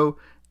this show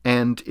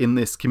and in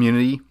this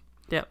community.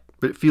 Yep.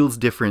 But it feels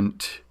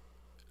different.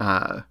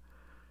 When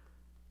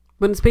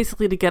it's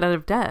basically to get out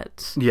of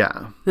debt.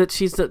 Yeah. That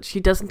she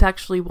doesn't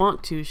actually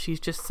want to. She's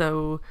just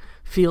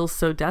feels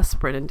so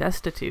desperate and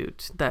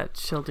destitute that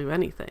she'll do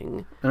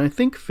anything. And I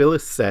think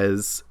Phyllis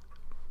says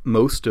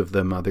most of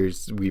the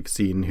mothers we've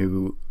seen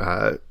who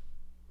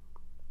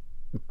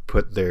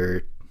put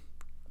their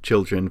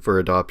children for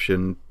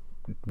adoption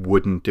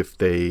wouldn't if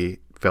they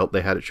felt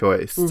they had a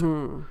choice.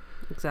 Mm-hmm.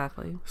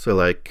 Exactly.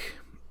 So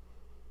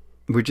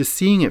we're just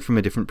seeing it from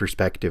a different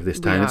perspective this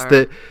time.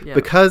 Yeah.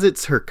 Because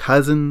it's her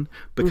cousin,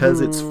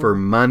 because mm-hmm. it's for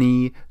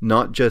money,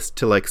 not just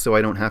to so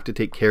I don't have to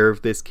take care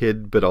of this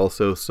kid, but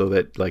also so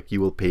that you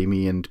will pay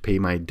me and pay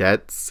my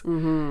debts.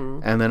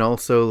 Mm-hmm. And then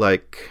also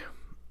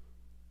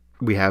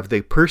we have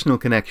the personal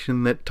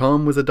connection that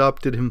Tom was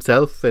adopted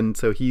himself, and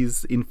so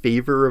he's in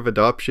favor of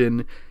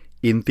adoption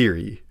in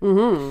theory.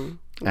 Mm-hmm.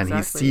 And exactly.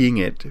 he's seeing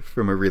it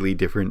from a really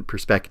different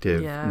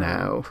perspective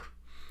now.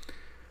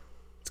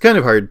 It's kind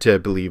of hard to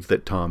believe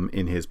that Tom,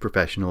 in his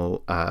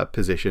professional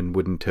position,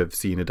 wouldn't have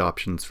seen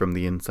adoptions from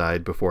the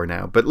inside before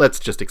now, but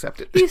let's just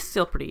accept it. He's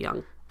still pretty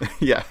young.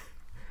 Yeah.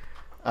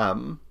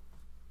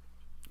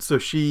 So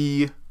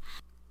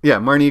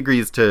Marnie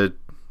agrees to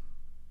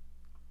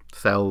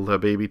sell the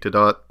baby to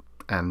Dot,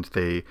 and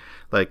they,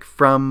 like,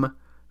 from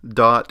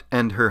Dot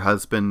and her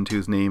husband,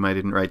 whose name I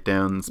didn't write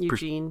down,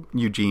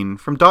 Eugene.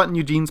 From Dot and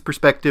Eugene's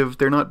perspective,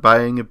 they're not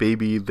buying a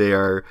baby, they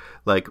are,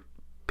 like,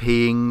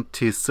 paying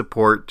to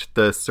support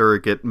the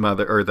surrogate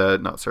mother, or the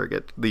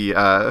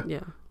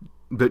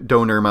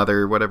donor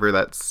mother, whatever,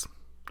 that's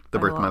the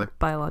birth mother.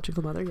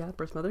 Biological mother, yeah,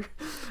 birth mother.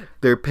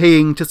 They're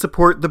paying to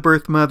support the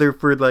birth mother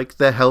for, like,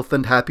 the health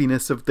and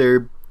happiness of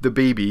the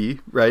baby,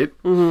 right?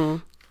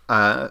 Mm-hmm.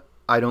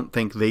 I don't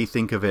think they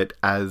think of it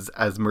as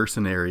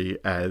mercenary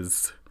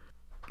as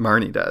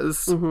Marnie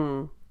does.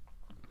 Mm-hmm.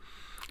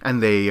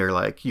 And they are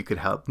like, you could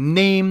help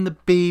name the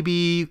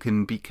baby, you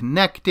can be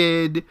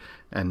connected.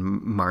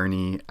 And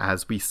Marnie,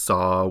 as we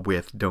saw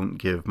with Don't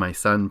Give My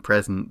Son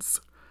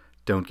Presents,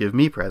 Don't Give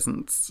Me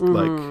Presents. Mm-hmm.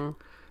 Like,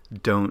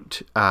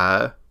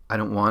 I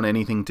don't want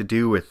anything to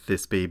do with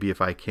this baby if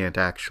I can't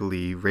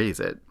actually raise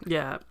it.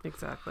 Yeah,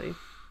 exactly.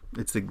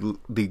 It's the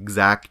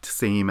exact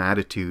same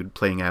attitude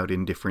playing out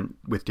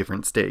with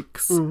different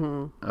stakes.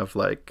 Mm-hmm. Of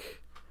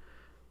like,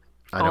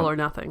 all or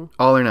nothing.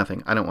 All or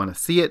nothing. I don't want to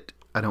see it.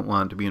 I don't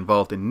want to be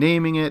involved in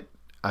naming it.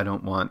 I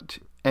don't want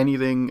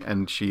anything.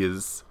 And she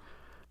has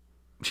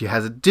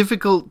a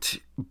difficult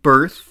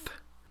birth.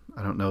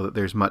 I don't know that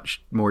there's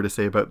much more to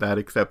say about that,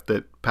 except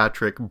that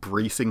Patrick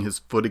bracing his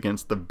foot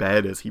against the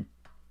bed as he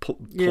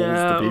pulls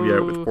the baby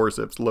out with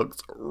forceps looks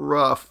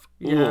rough.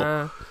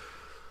 Yeah.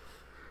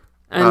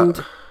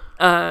 Ugh.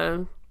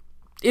 And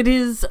it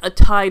is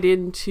tied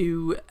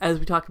into, as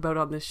we talk about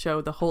on this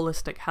show, the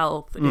holistic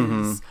health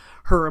is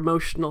her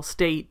emotional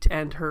state,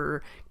 and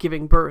her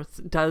giving birth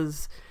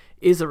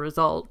is a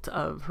result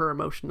of her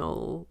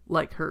emotional,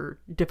 like, her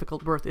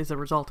difficult birth is a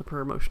result of her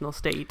emotional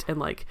state. And,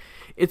 like,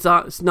 it's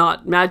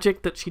not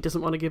magic that she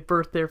doesn't want to give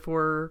birth,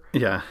 therefore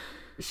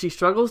she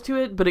struggles to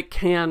it, but it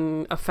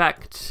can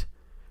affect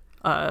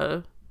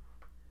a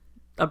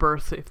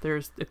birth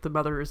if the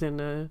mother is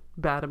in a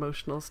bad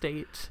emotional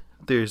state.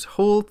 There's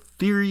whole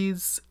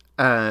theories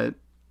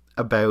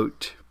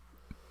about,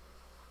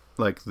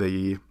 like,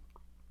 the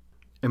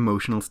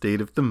emotional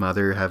state of the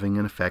mother having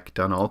an effect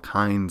on all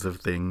kinds of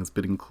things,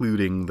 but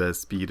including the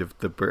speed of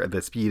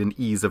the speed and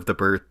ease of the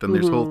birth. And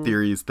there's whole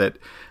theories that,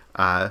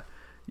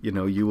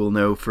 you will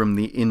know from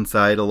the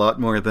inside a lot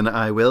more than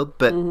I will,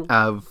 but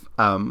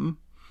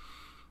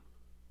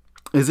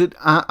is it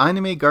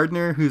Ina May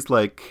Gardner who's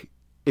like,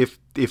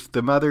 if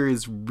the mother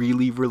is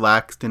really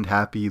relaxed and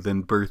happy,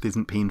 then birth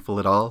isn't painful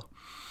at all?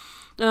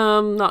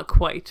 Not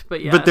quite,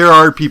 but yeah. But there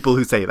are people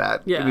who say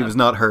that. Yeah. I mean, it was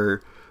not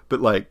her,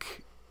 but,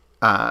 like,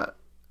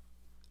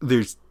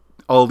 there's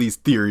all these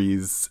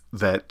theories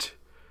that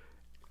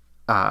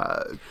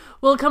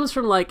well, it comes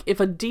from, like,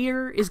 if a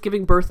deer is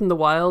giving birth in the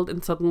wild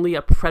and suddenly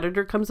a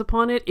predator comes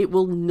upon it, it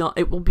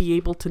will be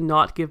able to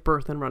not give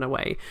birth and run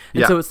away.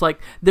 And so it's like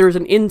there's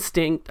an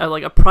instinct,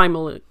 like a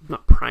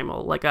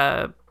like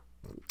a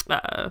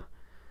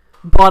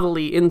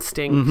bodily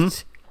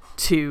instinct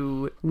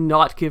to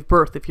not give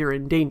birth if you're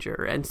in danger.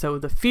 And so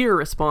the fear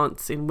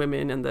response in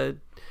women and the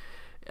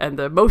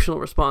emotional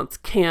response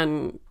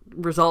can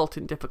result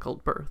in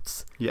difficult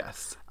births.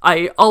 Yes.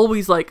 I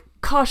always, like,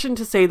 caution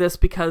to say this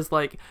because,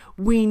 like,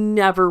 we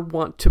never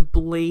want to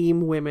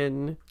blame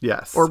women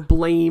or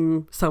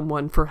blame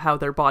someone for how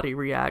their body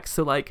reacts.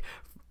 So, like,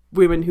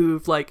 women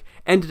who've, like,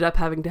 ended up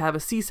having to have a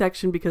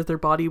C-section because their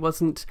body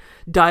wasn't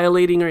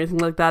dilating or anything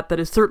like that, that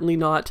is certainly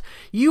not,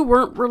 you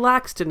weren't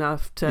relaxed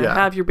enough to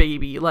have your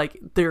baby. Like,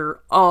 there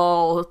are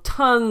all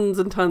tons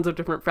and tons of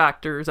different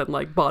factors and,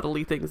 like,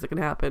 bodily things that can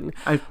happen.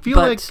 I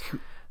feel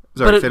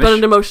but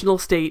an emotional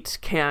state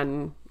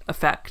can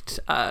affect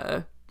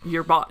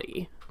your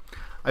body.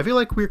 I feel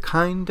like we're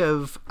kind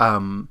of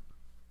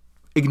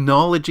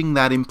acknowledging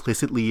that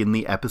implicitly in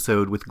the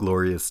episode with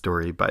Gloria's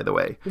story, by the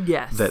way.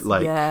 Yes. That,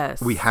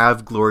 like, we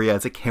have Gloria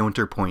as a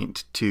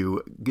counterpoint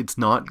to, it's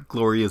not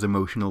Gloria's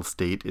emotional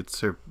state,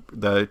 it's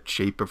the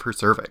shape of her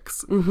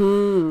cervix.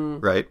 Mm-hmm.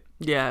 Right?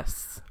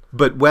 Yes.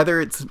 But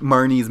whether it's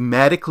Marnie's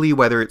medically,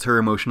 whether it's her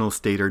emotional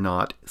state or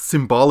not,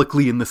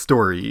 symbolically in the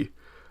story,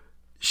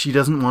 she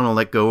doesn't want to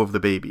let go of the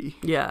baby.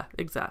 Yeah,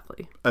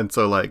 exactly. And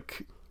so,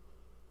 like,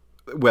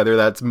 whether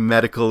that's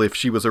medical, if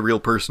she was a real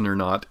person or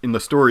not, in the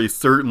story,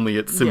 certainly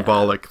it's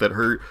symbolic that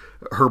her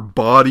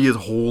body is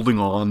holding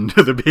on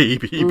to the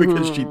baby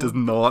because she does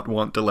not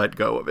want to let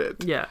go of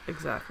it. Yeah,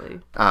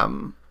 exactly.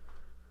 And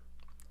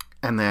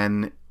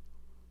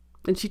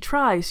she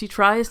tries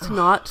to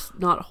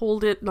not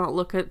hold it, not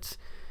look at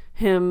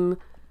him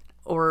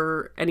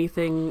or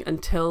anything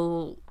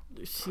until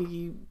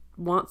she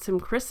wants him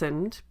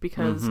christened,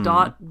 because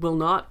Dot will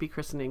not be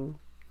christening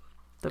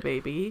the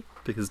baby.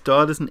 Because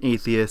Dot is an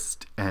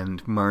atheist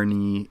and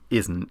Marnie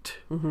isn't.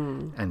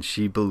 And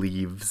she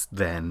believes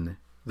then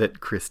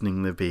that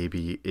christening the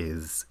baby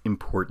is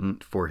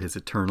important for his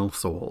eternal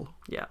soul.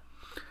 Yeah.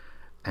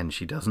 And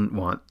she doesn't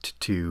want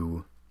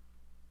to...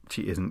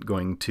 She isn't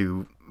going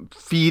to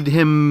feed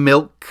him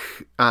milk.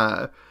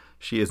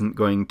 She isn't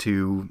going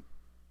to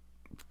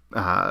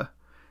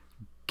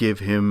give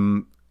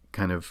him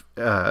kind of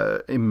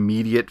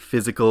immediate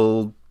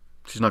physical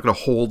she's not going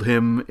to hold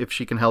him if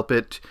she can help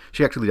it.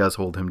 She actually does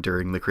hold him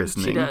during the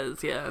christening. She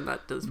does, yeah, and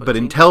that does. But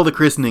until the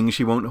christening,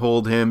 she won't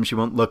hold him. She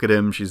won't look at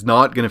him. She's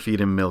not going to feed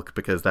him milk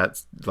because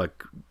that's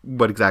like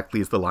what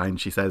exactly is the line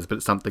she says. But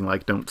it's something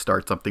like "Don't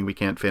start something we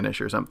can't finish"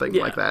 or something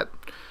like that.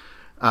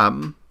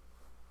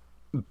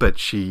 But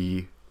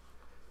she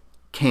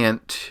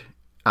can't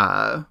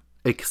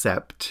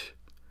accept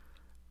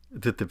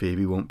that the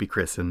baby won't be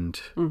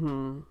christened.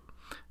 Mm-hmm.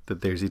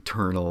 That there's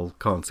eternal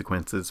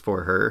consequences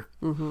for her.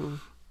 Mm-hmm.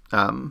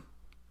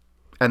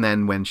 And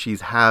then when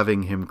she's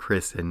having him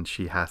christened,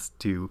 she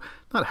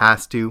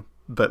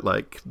but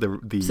like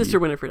the Sister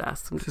Winifred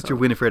asks him. Sister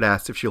Winifred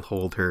asks if she'll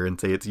hold her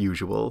and say it's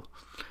usual.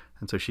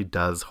 And so she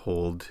does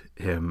hold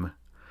him,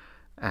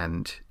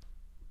 and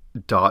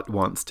Dot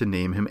wants to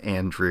name him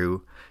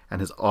Andrew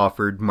and has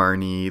offered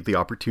Marnie the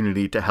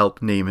opportunity to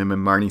help name him,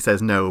 and Marnie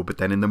says no, but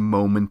then in the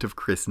moment of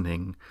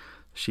christening,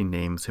 she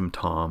names him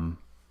Tom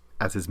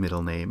as his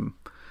middle name.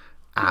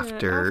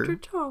 After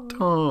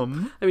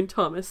Tom. I mean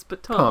Thomas,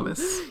 but Tom.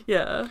 Thomas.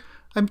 Yeah.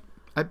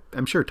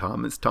 I'm sure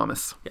Tom is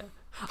Thomas. Yeah.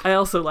 I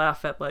also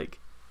laugh at like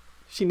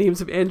she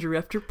names him Andrew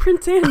after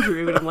Prince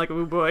Andrew, and I'm like,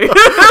 oh boy.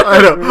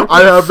 I know.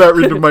 I have that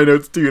written in my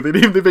notes too. They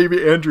named the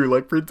baby Andrew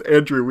like Prince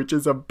Andrew, which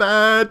is a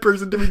bad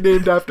person to be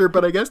named after,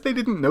 but I guess they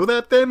didn't know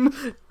that then.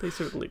 They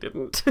certainly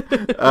didn't.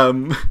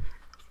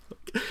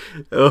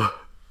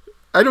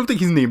 I don't think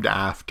he's named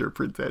after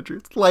Prince Andrew.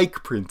 It's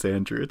like Prince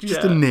Andrew. It's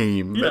just a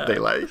name that they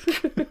like.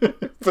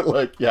 But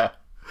like, yeah.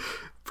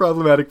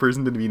 Problematic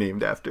person to be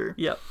named after.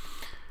 Yep.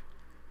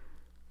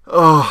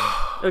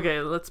 Oh.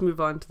 Okay, let's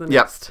move on to the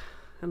next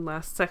and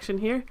last section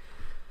here.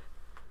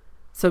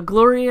 So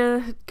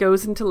Gloria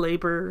goes into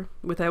labor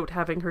without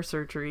having her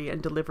surgery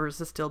and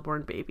delivers a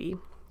stillborn baby.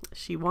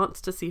 She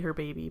wants to see her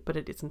baby, but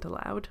it isn't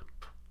allowed.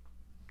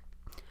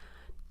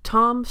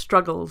 Tom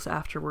struggles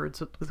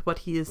afterwards with what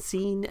he has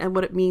seen and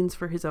what it means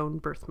for his own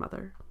birth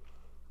mother.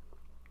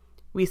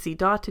 We see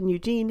Dot and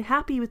Eugene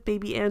happy with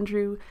baby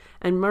Andrew,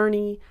 and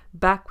Marnie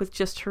back with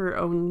just her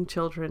own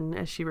children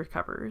as she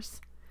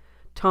recovers.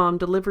 Tom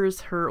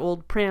delivers her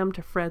old pram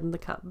to Fred and the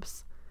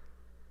cubs.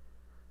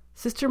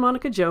 Sister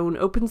Monica Joan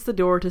opens the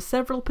door to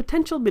several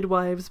potential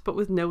midwives, but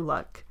with no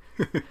luck.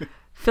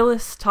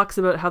 Phyllis talks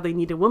about how they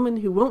need a woman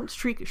who won't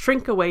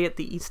shrink away at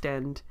the East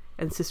End,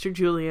 and Sister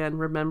Julianne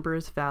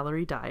remembers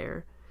Valerie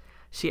Dyer.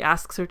 She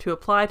asks her to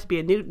apply to be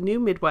a new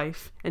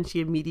midwife, and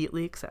she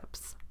immediately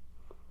accepts.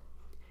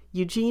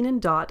 Eugene and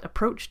Dot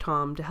approach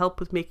Tom to help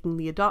with making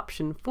the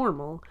adoption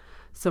formal,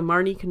 so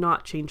Marnie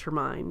cannot change her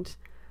mind.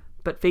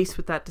 But faced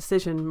with that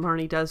decision,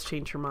 Marnie does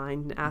change her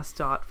mind and asks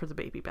Dot for the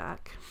baby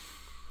back.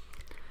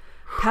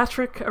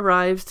 Patrick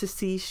arrives to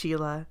see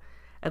Sheila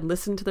and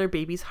listen to their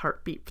baby's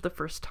heartbeat for the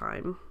first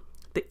time.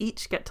 They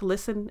each get to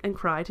listen and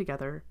cry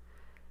together.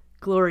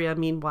 Gloria,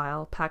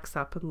 meanwhile, packs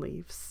up and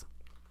leaves.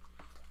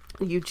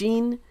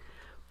 Eugene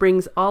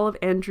brings all of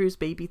Andrew's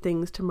baby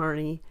things to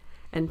Marnie,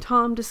 and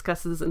Tom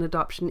discusses an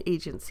adoption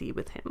agency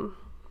with him.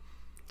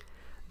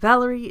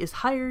 Valerie is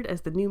hired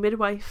as the new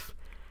midwife,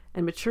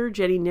 and mature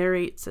Jenny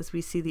narrates as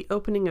we see the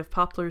opening of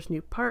Poplar's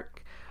new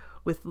park,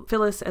 with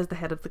Phyllis as the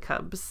head of the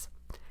Cubs,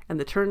 and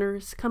the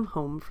Turners come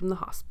home from the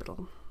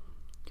hospital.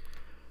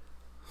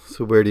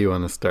 So where do you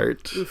want to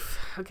start? Oof.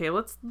 Okay,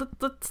 let's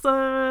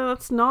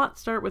not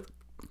start with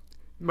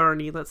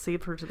Marnie. Let's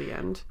save her to the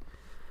end.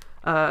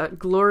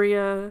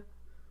 Gloria.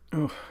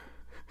 Oh,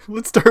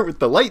 let's start with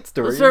the light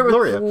story. Let's start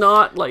Gloria. with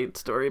not light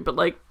story, but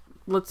like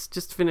let's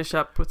just finish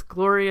up with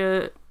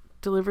Gloria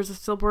delivers a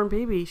stillborn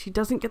baby. She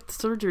doesn't get the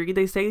surgery.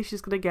 They say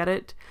she's going to get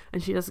it,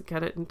 and she doesn't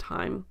get it in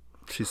time.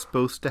 She's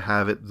supposed to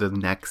have it the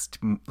next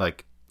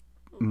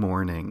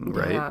morning,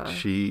 right? Yeah.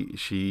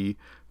 She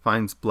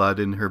finds blood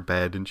in her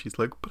bed, and she's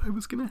like, "But I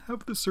was going to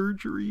have the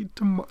surgery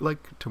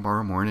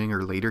tomorrow morning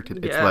or later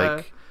today." Yeah. It's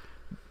like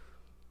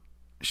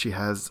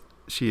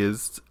she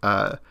is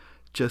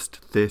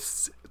just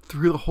this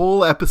through the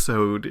whole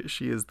episode.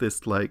 She is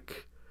this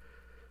like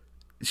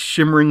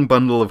shimmering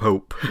bundle of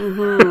hope.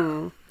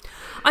 Mm-hmm.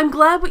 I'm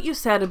glad what you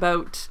said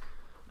about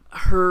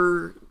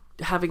her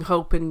having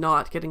hope and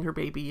not getting her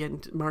baby,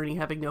 and Marnie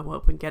having no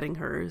hope and getting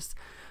hers,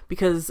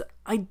 because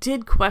I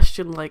did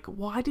question, like,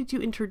 why did you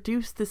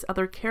introduce this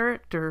other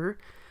character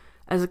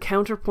as a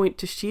counterpoint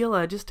to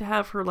Sheila, just to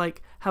have her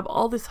like have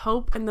all this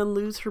hope and then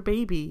lose her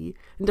baby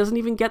and doesn't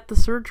even get the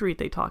surgery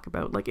they talk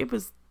about? Like, it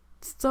was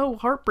so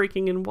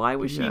heartbreaking, and why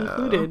was she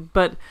included?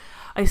 But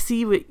I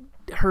see what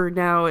her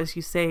now, as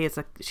you say,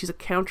 she's a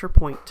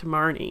counterpoint to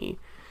Marnie.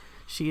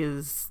 She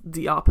is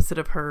the opposite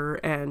of her,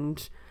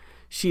 and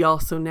she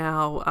also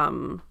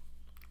now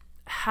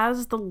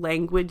has the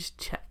language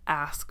to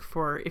ask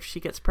for, if she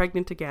gets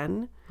pregnant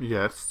again.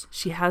 Yes.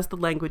 She has the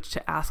language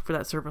to ask for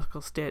that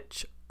cervical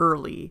stitch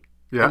early,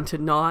 Yeah. and to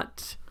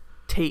not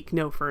take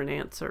no for an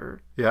answer.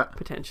 Yeah.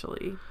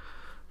 Potentially.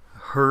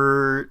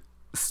 Her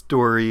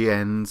story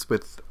ends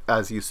with,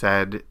 as you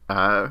said,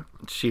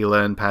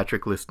 Sheila and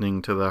Patrick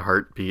listening to the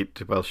heartbeat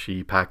while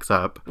she packs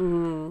up.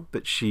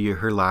 But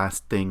her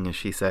last thing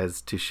she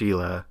says to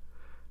Sheila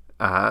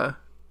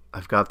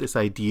I've got this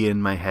idea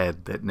in my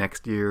head that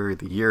next year or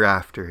the year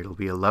after it'll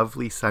be a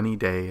lovely sunny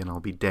day and I'll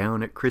be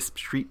down at Crisp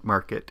Street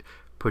Market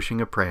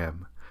pushing a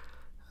pram.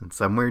 And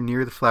somewhere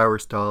near the flower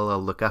stall I'll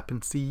look up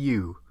and see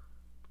you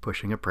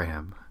pushing a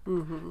pram.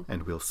 Mm-hmm.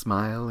 And we'll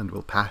smile and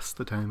we'll pass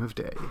the time of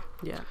day.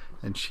 Yeah.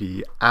 And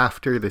she,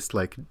 after this,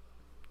 like,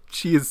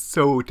 she is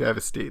so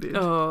devastated.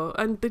 Oh,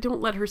 and they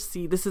don't let her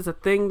see. This is a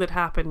thing that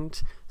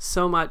happened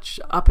so much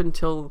up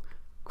until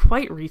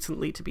quite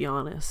recently, to be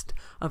honest,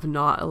 of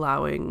not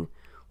allowing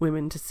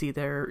women to see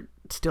their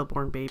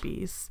stillborn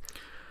babies.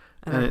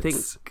 And I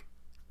think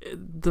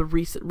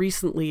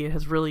recently it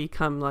has really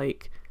come,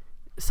 like,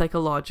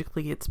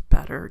 psychologically it's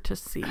better to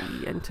see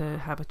and to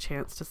have a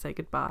chance to say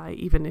goodbye,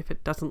 even if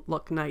it doesn't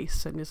look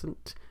nice and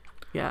isn't.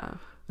 Yeah.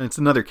 And it's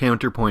another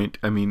counterpoint.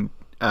 I mean,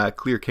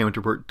 clear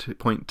counterpoint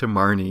to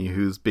Marnie,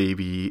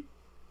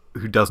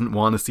 who doesn't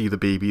want to see the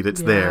baby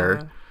that's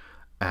there,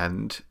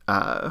 and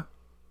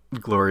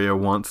Gloria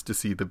wants to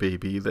see the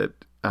baby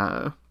that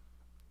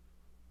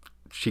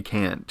she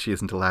can't. She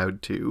isn't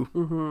allowed to.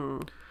 Mm-hmm.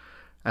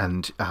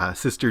 And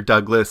Sister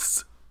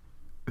Douglas,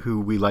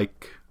 who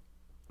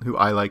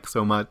I like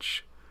so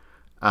much,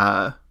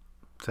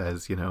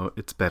 says,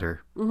 it's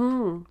better.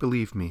 Mm-hmm.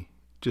 Believe me.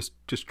 Just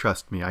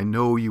trust me. I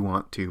know you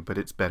want to, but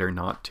it's better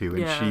not to. And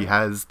Yeah. she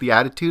has the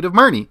attitude of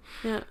Marnie.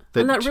 Yeah.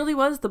 And that really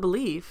was the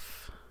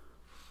belief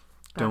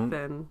back Don't-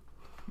 then.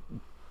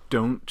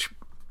 Don't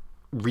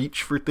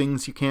reach for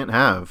things you can't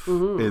have,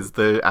 Mm-hmm. is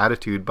the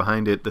attitude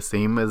behind it. The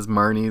same as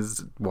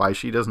Marnie's why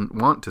she doesn't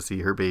want to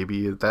see her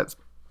baby. That's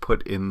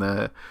put in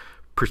the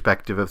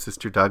perspective of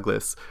Sister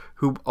Douglas,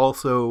 who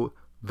also,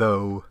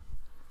 though,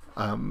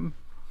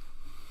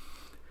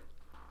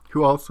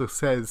 who also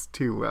says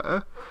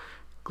to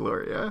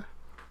Gloria,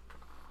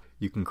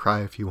 you can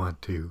cry if you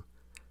want to.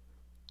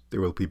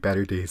 There will be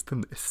better days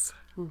than this.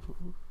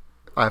 Mm-hmm.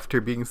 After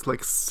being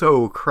like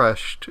so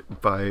crushed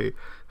by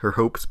her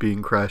hopes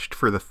being crushed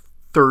for the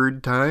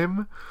third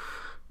time,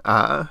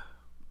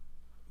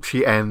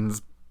 she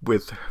ends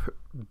with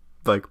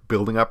like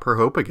building up her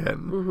hope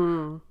again.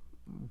 Mm-hmm.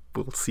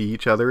 We'll see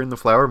each other in the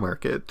flower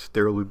market.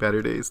 There will be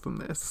better days than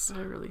this. I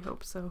really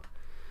hope so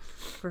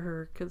for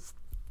her, because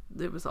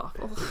it was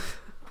awful.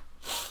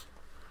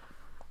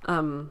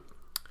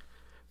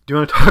 Do you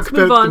want to talk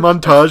about move the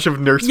montage of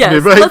nurse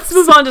midwives? Let's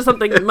move on to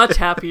something much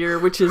happier,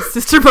 which is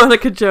Sister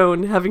Monica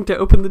Joan having to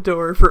open the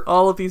door for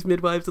all of these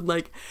midwives in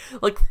like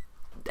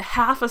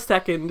half a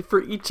second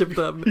for each of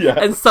them. Yeah.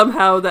 And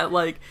somehow that,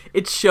 like,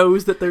 it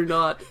shows that they're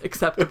not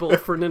acceptable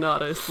for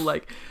Nonatus.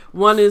 Like,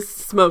 one is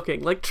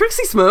smoking. Like,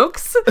 Trixie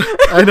smokes.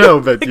 I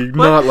know, but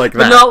not like But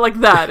that. not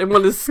like that. And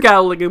one is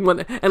scowling,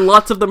 and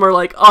lots of them are,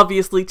 like,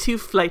 obviously too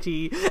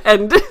flighty.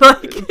 And,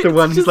 like, The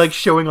one who's like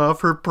showing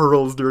off her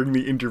pearls during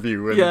the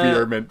interview, and Yeah. we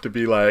are meant to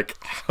be like,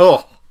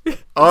 oh,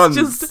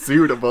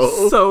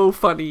 unsuitable. so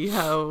funny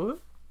how,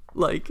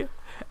 like,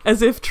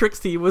 as if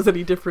Trixie was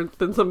any different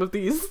than some of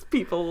these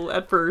people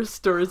at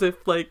first, or as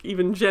if, like,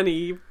 even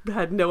Jenny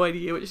had no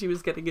idea what she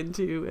was getting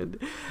into.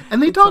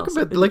 And they it's talk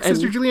also- about, like, and-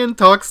 Sister Julianne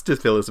talks to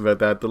Phyllis about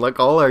that like,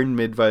 all our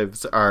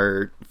midwives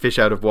are fish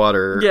out of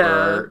water,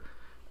 or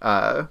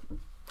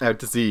out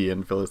to sea,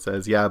 and Phyllis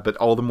says, yeah, but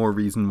all the more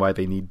reason why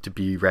they need to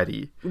be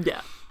ready.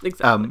 Yeah,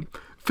 exactly.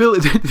 Phil,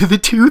 the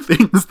two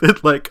things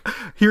that, like,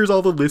 here's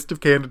all the list of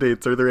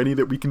candidates. Are there any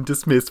that we can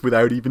dismiss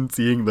without even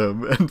seeing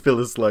them? And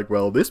Phyllis is like,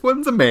 well, this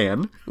one's a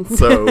man,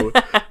 so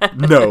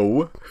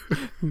no.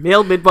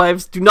 Male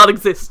midwives do not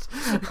exist.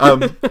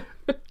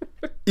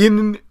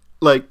 In,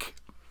 like,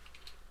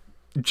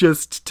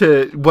 just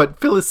to, what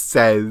Phyllis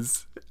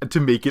says, to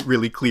make it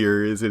really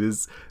clear,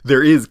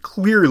 there is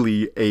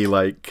clearly a,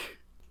 like,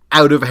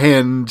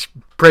 out-of-hand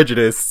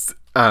prejudice,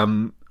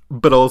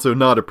 but also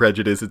not a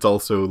prejudice. It's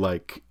also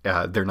like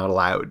they're not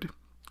allowed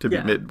to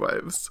be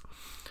midwives.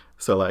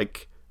 So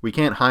like we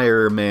can't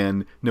hire a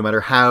man no matter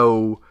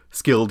how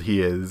skilled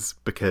he is,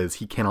 because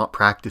he cannot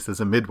practice as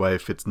a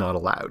midwife. It's not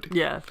allowed.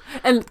 Yeah,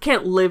 and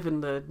can't live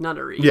in the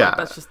nunnery. Yeah,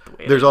 That's just the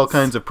way there's it all is.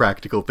 kinds of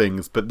practical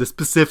things, but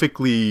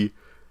specifically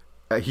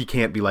he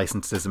can't be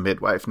licensed as a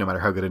midwife no matter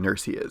how good a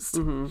nurse he is.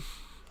 Mm-hmm.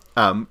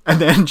 And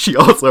then she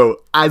also,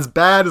 as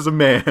bad as a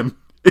man,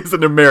 is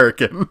an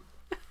American.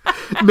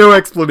 No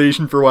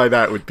explanation for why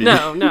that would be.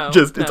 No.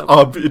 Just no. it's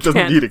obvious. It doesn't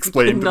Can't- need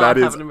explained. cannot That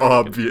have is an American.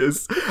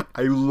 obvious.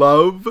 I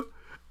love.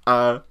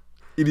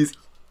 It is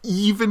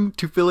even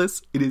to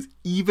Phyllis. It is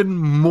even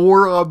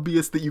more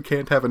obvious that you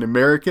can't have an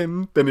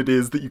American than it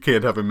is that you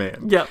can't have a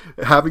man. Yep.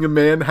 Having a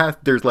man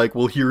there's like,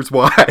 well, here's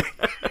why.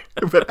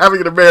 But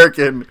having an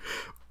American,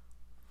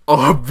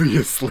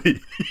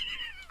 obviously.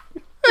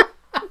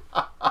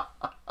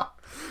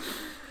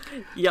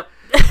 Yep.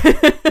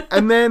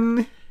 And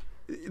then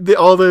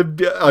all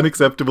the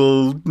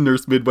unacceptable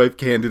nurse midwife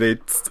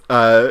candidates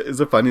is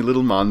a funny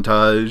little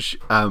montage.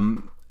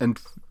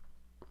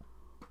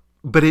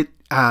 But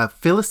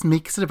Phyllis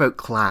makes it about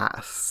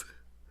class.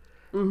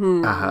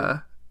 Mm-hmm.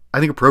 I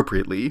think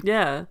appropriately.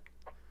 Yeah.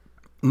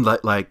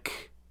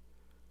 Like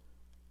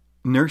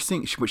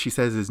nursing, what she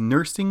says is,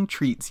 nursing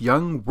treats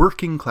young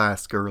working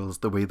class girls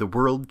the way the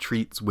world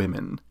treats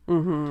women.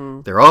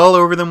 Mm-hmm. They're all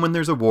over them when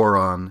there's a war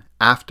on.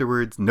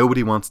 Afterwards,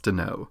 nobody wants to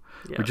know.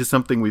 Yeah. Which is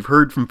something we've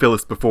heard from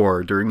Phyllis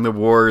before. During the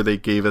war, they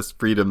gave us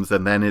freedoms,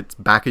 and then it's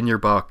back in your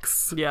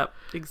box. Yep,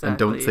 exactly. And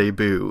don't say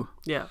boo.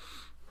 Yeah.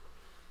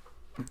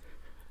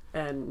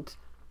 And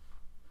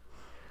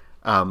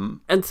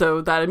And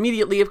so that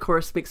immediately, of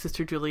course, makes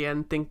Sister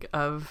Julienne think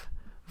of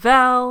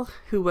Val,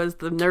 who was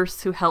the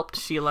nurse who helped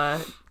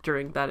Sheila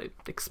during that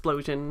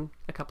explosion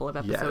a couple of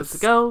episodes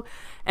ago.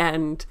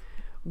 And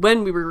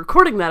when we were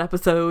recording that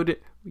episode,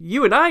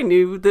 you and I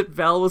knew that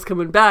Val was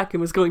coming back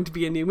and was going to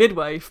be a new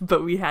midwife,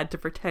 but we had to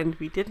pretend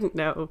we didn't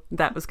know.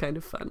 That was kind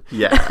of fun.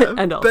 Yeah.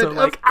 And also but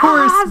like, of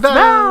course,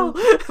 Val!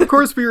 Of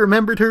course, we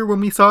remembered her when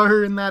we saw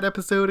her in that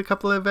episode a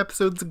couple of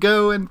episodes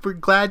ago, and we're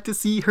glad to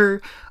see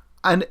her.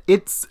 And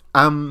it's,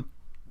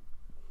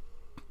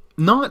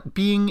 not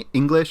being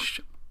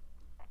English,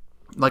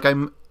 like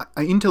I'm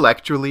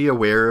intellectually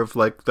aware of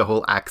like the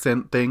whole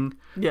accent thing,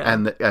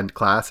 and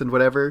class and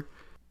whatever,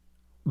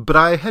 but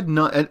I had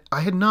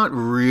not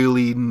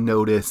really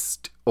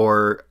noticed,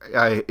 or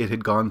it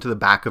had gone to the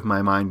back of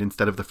my mind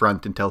instead of the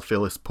front until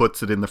Phyllis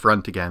puts it in the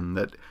front again,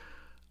 that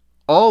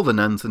all the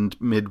nuns and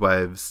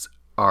midwives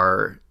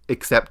are,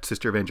 except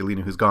Sister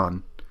Evangelina, who's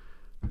gone,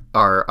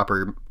 are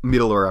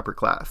middle or upper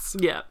class.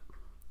 Yeah.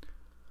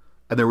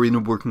 And they're in a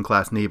working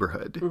class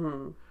neighborhood.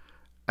 Mm-hmm.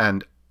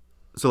 And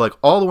so, like,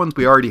 all the ones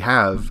we already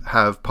have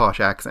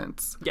posh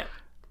accents. Yeah.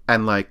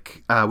 And,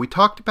 like, we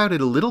talked about it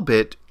a little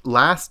bit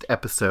last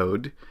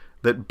episode,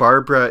 that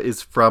Barbara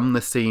is from the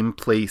same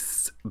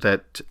place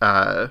that,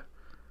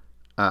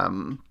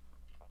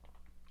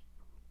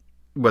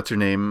 what's her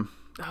name?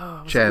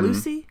 Oh, was Chen. it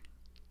Lucy?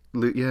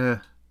 Yeah.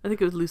 I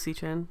think it was Lucy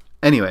Chen.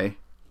 Anyway,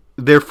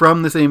 they're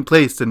from the same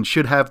place and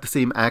should have the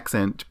same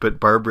accent, but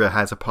Barbara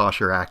has a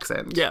posher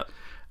accent. Yeah.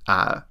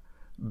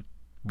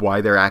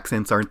 Why their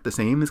accents aren't the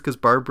same is because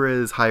Barbara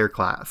is higher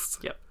class.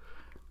 Yep.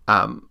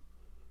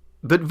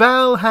 But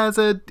Val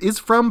is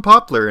from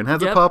Poplar and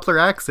has a Poplar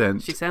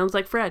accent. She sounds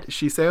like Fred.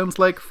 She sounds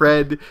like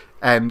Fred,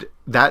 and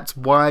that's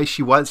why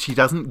she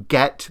doesn't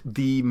get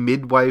the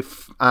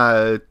midwife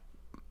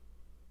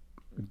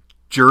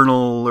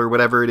journal or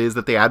whatever it is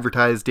that they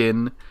advertised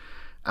in,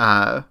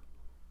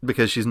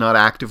 because she's not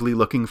actively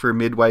looking for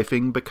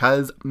midwifing,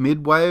 because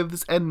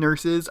midwives and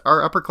nurses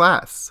are upper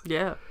class.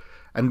 Yeah.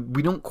 And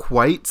we don't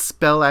quite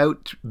spell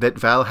out that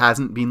Val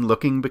hasn't been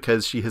looking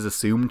because she has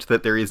assumed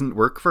that there isn't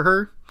work for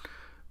her.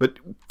 But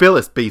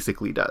Phyllis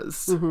basically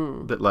does.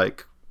 Mm-hmm. That,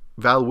 like,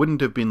 Val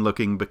wouldn't have been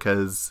looking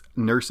because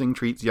nursing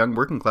treats young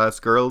working class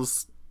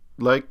girls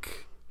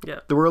like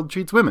the world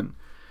treats women.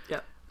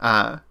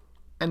 Yeah.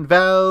 And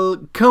Val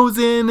goes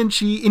in and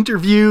she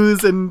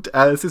interviews, and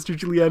Sister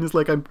Julienne is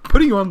like, I'm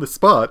putting you on the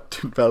spot.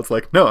 And Val's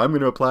like, no, I'm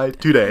going to apply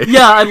today.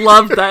 Yeah, I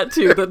loved that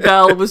too. That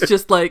Val was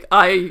just like,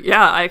 I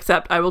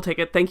accept. I will take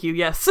it. Thank you.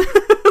 Yes.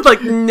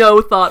 Like, no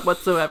thought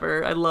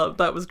whatsoever. I loved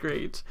that. Was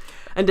great.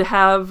 And to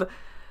have,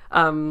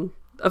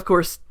 of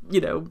course, you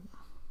know,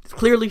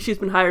 clearly she's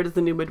been hired as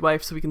the new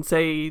midwife, so we can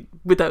say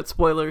without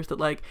spoilers that,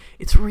 like,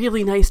 it's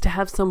really nice to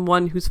have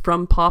someone who's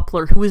from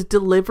Poplar who is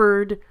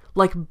delivered,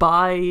 like,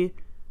 by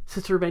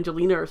Sister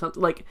Evangelina or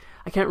something. Like,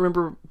 I can't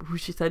remember who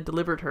she said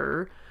delivered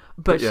her,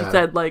 but she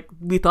said, like,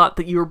 we thought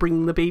that you were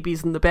bringing the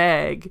babies in the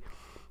bag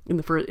in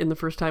the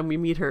first time we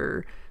meet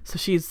her. So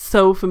she's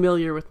so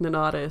familiar with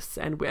Nonatus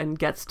and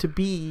gets to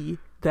be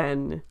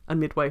then a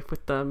midwife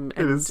with them.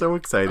 And, it is so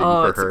exciting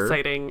for her. It's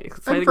exciting. It's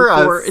exciting for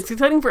us. It's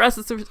exciting for us.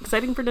 It's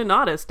exciting for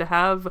Nonatus to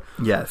have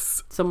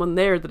someone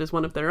there that is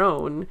one of their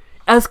own,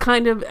 as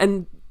kind of,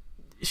 and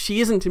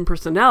she isn't in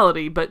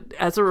personality, but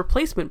as a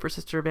replacement for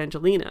Sister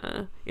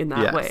Evangelina in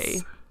that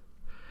way.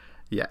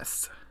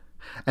 Yes.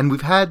 And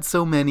we've had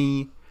so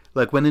many,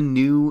 like,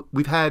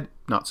 we've had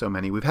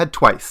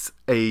twice.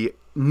 A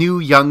new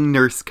young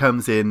nurse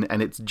comes in,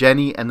 and it's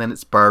Jenny, and then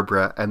it's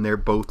Barbara, and they're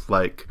both,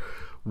 like,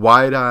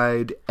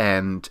 wide-eyed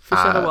and fish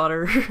out of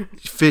water.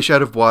 Fish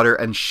out of water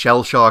and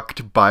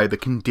shell-shocked by the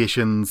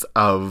conditions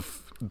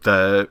of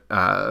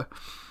the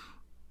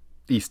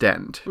East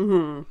End.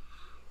 Mm-hmm.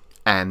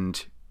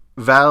 And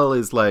Val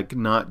is, like,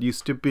 not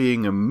used to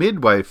being a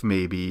midwife,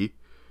 maybe,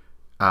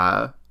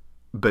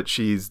 but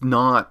she's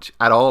not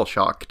at all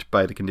shocked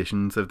by the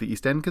conditions of the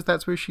East End because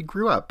that's where she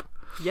grew up.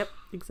 Yep,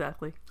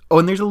 exactly. Oh,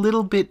 and there's a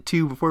little bit,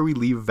 too, before we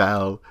leave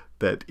Val,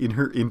 that in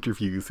her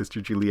interview,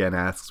 Sister Julienne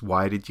asks,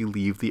 why did you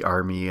leave the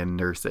army and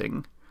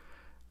nursing?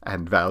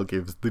 And Val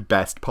gives the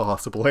best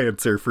possible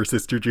answer for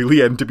Sister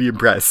Julienne to be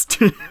impressed.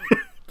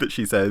 That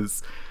she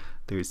says,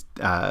 there's,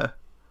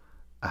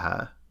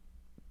 how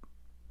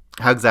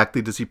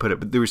exactly does he put it?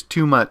 But there was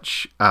too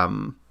much,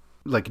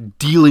 like,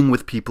 dealing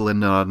with people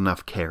and not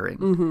enough caring.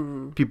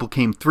 Mm-hmm. People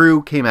came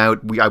through, came out.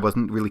 I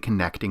wasn't really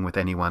connecting with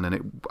anyone,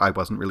 and I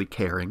wasn't really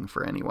caring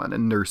for anyone.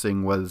 And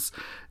nursing was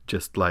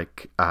just,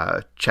 like,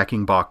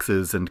 checking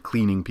boxes and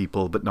cleaning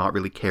people, but not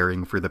really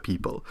caring for the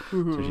people.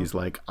 Mm-hmm. So she's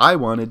like, I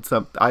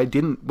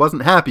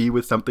wasn't happy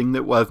with something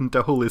that wasn't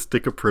a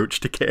holistic approach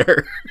to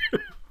care.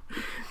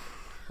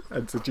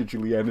 And Sister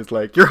Julianne is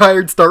like, "You're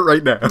hired. Start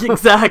right now."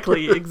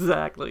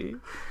 Exactly.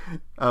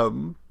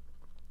 Um.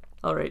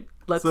 All right,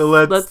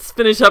 let's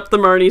finish up the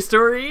Marnie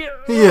story.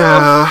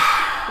 Yeah.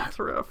 It's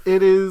rough.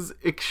 It is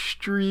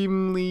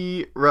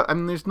extremely rough. I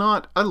mean, there's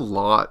not a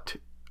lot,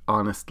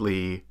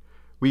 honestly.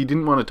 We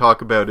didn't want to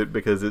talk about it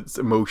because it's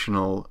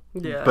emotional.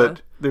 Yeah.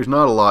 But there's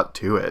not a lot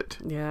to it.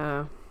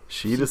 Yeah.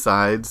 She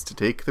decides to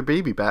take the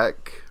baby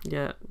back.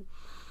 Yeah.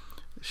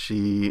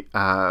 She,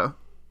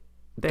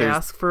 They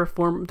ask for a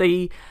form.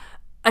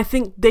 I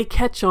think they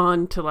catch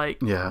on to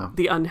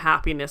the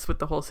unhappiness with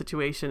the whole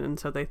situation, and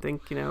so they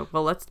think,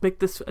 well, let's make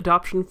this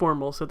adoption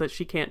formal so that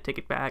she can't take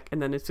it back.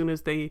 And then as soon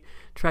as they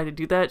try to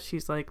do that,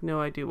 she's like,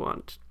 no, I do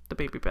want the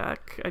baby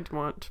back. I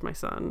want my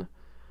son.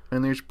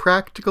 And there's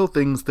practical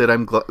things that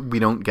we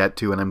don't get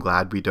to, and I'm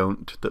glad we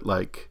don't. That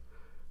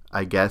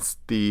I guess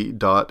the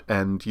Dot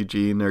and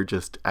Eugene are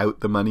just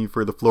out the money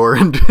for the floor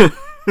and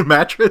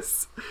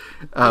mattress,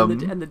 and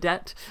the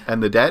debt.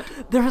 And the debt.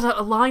 There was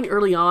a line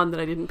early on that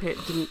I didn't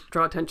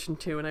draw attention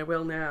to, and I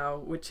will now,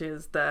 which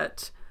is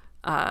that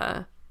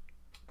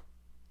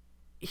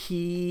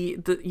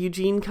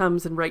Eugene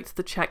comes and writes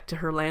the check to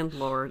her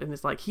landlord, and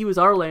is like, he was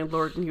our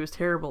landlord and he was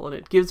terrible, and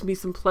it gives me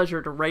some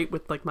pleasure to write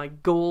with my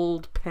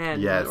gold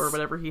pen or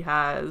whatever he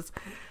has,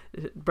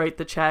 write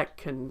the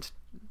check. And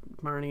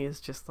Marnie is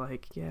just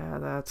like, yeah,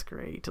 that's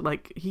great.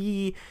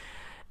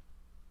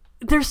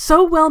 They're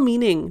so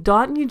well-meaning.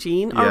 Dot and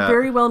Eugene are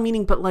very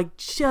well-meaning, but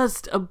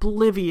just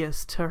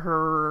oblivious to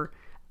her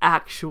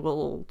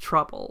actual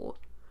trouble.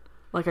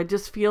 I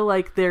just feel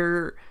like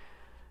they're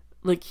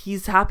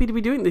he's happy to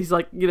be doing this.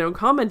 He's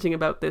commenting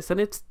about this, and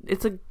it's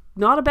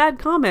not a bad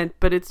comment,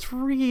 but it's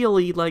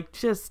really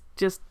just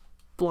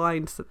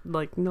blind,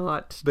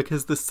 not,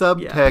 because the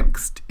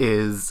subtext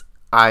is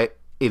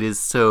it is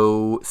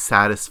so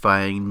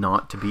satisfying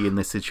not to be in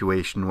the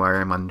situation where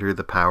I'm under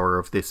the power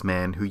of this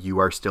man who you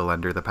are still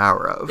under the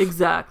power of.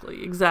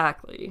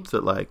 Exactly.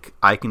 So,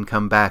 I can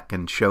come back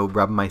and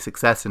rub my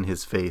success in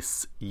his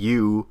face.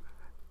 You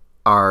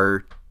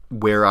are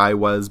where I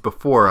was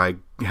before I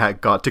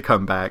got to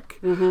come back.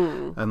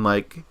 Mm-hmm. And,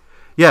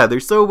 they're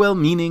so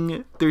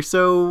well-meaning. They're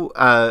so,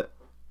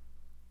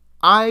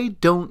 I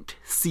don't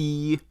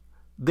see...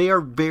 They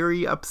are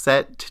very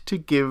upset to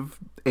give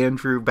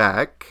Andrew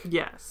back.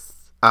 Yes.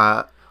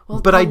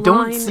 But I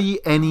don't see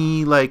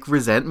any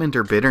resentment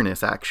or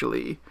bitterness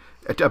actually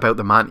about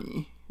the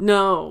money.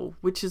 No,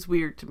 which is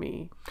weird to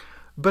me.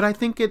 But I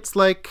think it's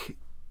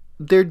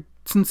they're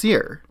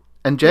sincere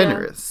and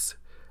generous.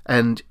 Yeah.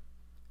 And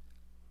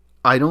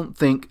I don't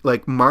think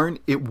Marnie,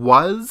 it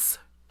was,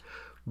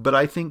 but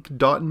I think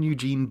Dot and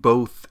Eugene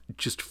both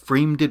just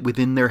framed it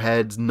within their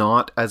heads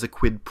not as a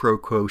quid pro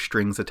quo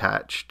strings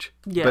attached,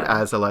 but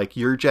as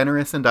you're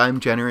generous and I'm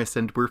generous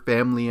and we're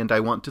family and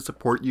I want to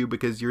support you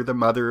because you're the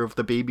mother of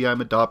the baby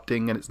I'm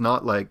adopting. And it's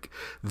not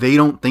they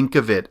don't think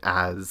of it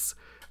as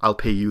I'll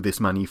pay you this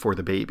money for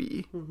the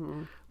baby.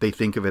 Mm-hmm. They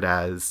think of it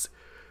as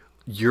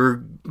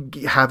you're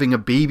having a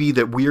baby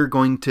that we're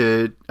going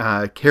to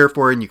care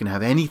for, and you can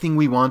have anything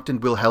we want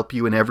and we'll help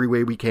you in every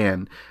way we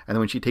can. And then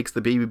when she takes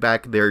the baby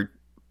back, they're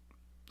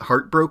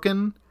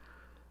heartbroken,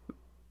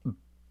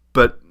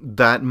 but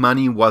that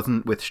money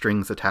wasn't with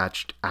strings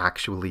attached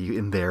actually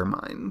in their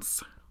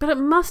minds. But it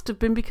must have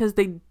been because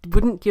they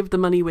wouldn't give the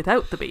money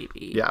without the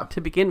baby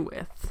to begin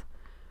with.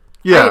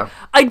 Yeah.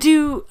 I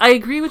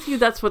agree with you.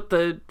 That's what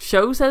the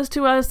show says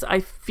to us.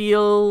 I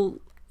feel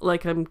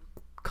like I'm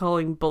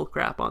calling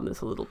bullcrap on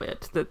this a little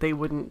bit, that they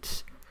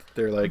wouldn't.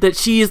 They're that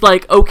she's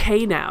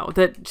okay now,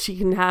 that she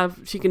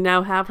can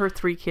now have her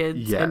 3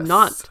 kids and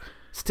not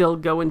still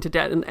go into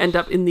debt and end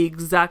up in the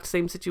exact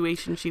same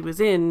situation she was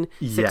in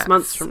 6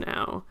 months from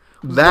now.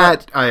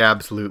 That I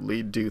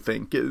absolutely do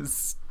think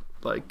is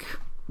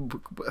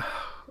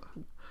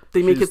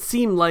they make it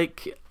seem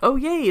oh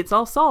yay, it's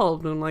all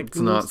solved, and it's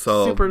not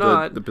solved. Super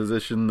not. The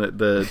position that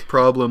the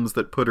problems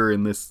that put her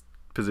in this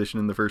position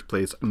in the first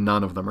place,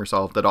 none of them are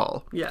solved at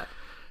all. Yeah.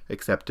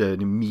 Except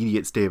an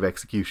immediate stay of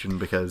execution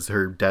because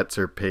her debts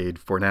are paid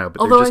for now,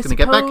 but they're just going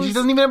to get back because she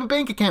doesn't even have a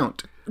bank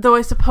account. Though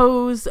I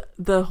suppose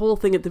the whole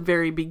thing at the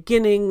very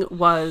beginning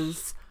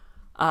was,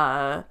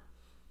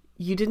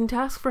 you didn't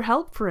ask for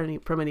help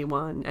from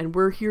anyone, and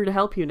we're here to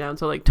help you now. And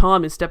so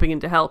Tom is stepping in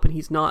to help, and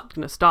he's not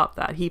going to stop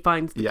that. He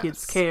finds the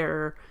kids'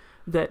 care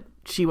that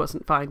she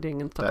wasn't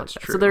finding and stuff like that.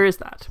 True. So there is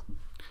that.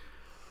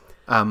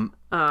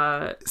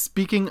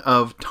 Speaking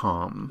of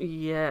Tom.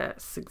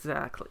 Yes,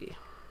 exactly.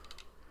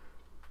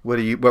 What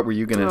were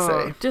you going to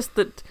say? Just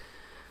that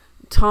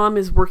Tom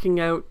is working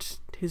out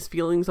his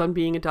feelings on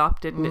being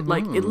adopted, and it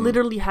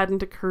literally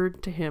hadn't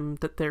occurred to him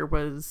that there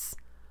was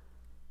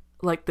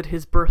that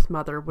his birth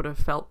mother would have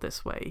felt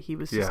this way. He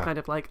was just kind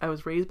of I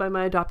was raised by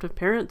my adoptive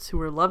parents who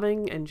were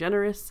loving and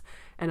generous,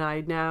 and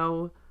I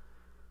now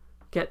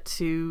get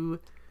to,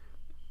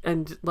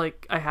 and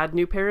I had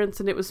new parents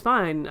and it was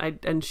fine.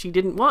 And she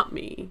didn't want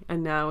me,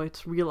 and now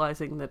it's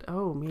realizing that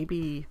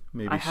maybe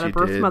I had a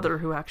birth mother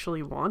who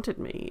actually wanted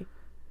me.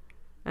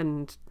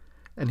 And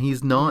And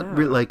he's not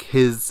Yeah. like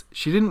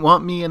she didn't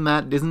want me, and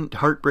that isn't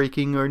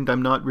heartbreaking, and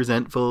I'm not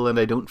resentful, and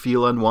I don't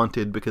feel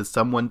unwanted because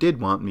someone did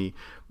want me.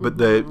 But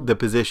the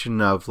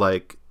position of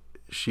like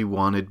she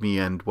wanted me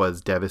and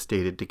was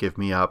devastated to give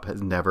me up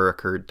has never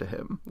occurred to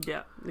him.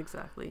 Yeah,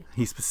 exactly.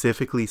 He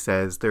specifically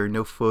says there are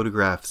no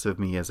photographs of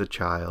me as a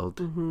child.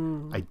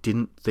 I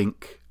didn't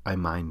think I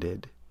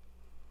minded,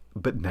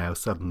 but now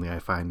suddenly I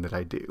find that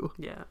I do.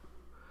 Yeah.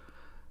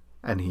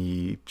 And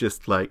he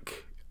just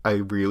like, I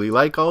really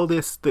like all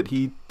this, that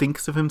he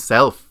thinks of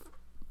himself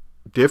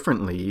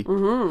differently.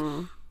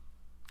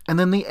 And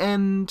then the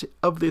end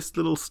of this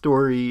little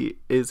story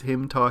is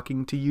him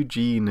talking to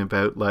Eugene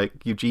about, like,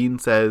 Eugene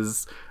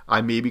says,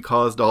 I maybe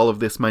caused all of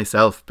this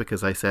myself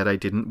because I said I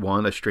didn't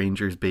want a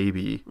stranger's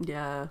baby.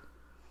 Yeah.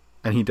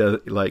 And he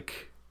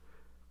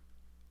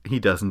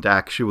doesn't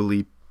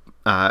actually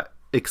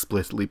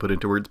explicitly put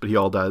into words, but he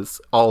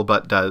all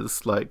but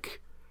does, like,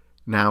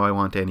 now I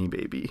want any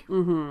baby.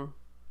 And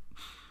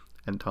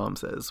Tom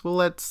says, well,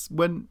 let's,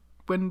 when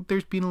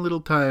there's been a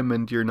little time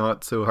and you're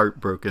not so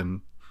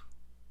heartbroken,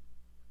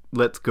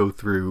 let's go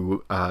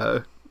through,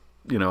 I'll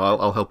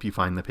help you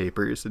find the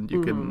papers and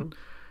you can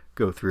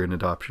go through an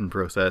adoption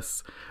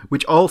process,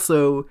 which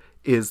also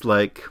is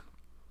like,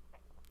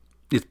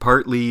 it's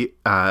partly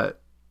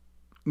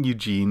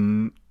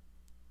Eugene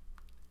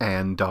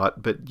and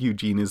Dot, but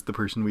Eugene is the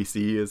person we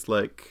see as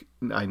like,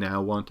 I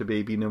now want a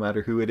baby no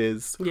matter who it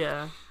is.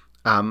 Yeah.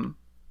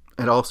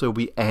 And also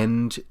we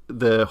end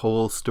the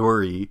whole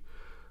story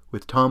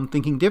with Tom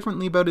thinking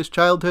differently about his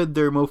childhood.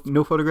 There are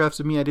no photographs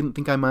of me. I didn't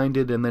think I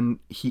minded. And then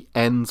he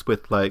ends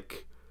with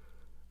like,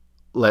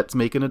 let's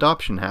make an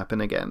adoption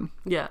happen again.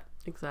 Yeah,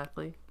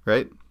 exactly.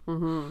 Right?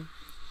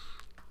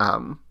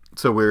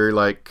 So we're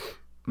like,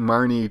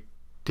 Marnie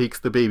takes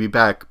the baby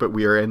back, but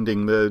we are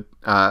ending the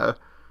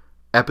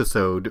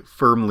episode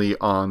firmly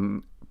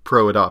on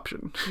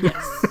pro-adoption.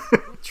 Yes.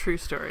 True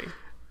story.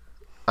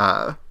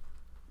 Uh,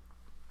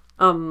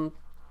 The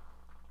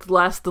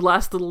last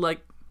little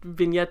like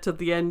vignette at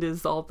the end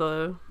is all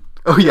the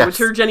yes.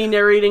 Mature Jenny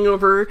narrating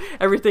over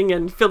everything,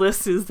 and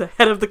Phyllis is the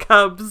head of the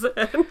Cubs,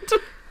 and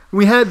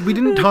we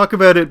didn't talk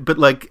about it, but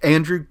like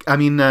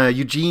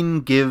Eugene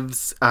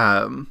gives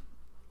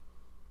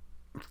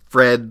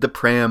Fred the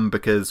pram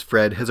because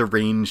Fred has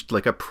arranged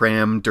like a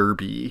pram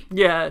derby.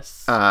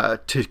 Yes.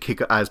 To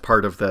kick as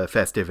part of the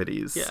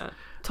festivities. Yeah.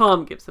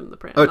 Tom gives him the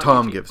pram. Oh,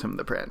 Tom gives him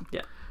the pram.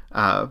 Yeah.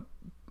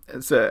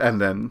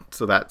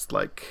 So that's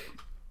like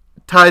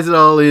ties it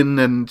all in,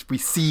 and we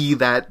see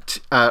that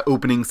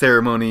opening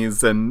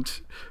ceremonies and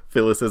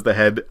Phyllis as the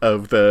head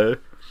of the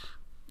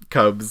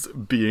Cubs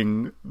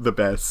being the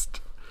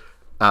best.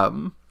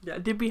 Yeah.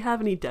 Did we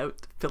have any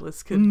doubt that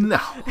Phyllis could No.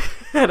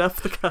 head up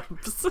the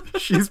Cubs?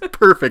 She's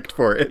perfect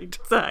for it.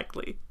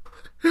 Exactly.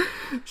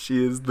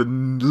 She is the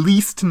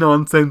least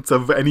nonsense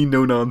of any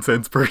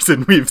no-nonsense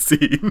person we've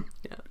seen.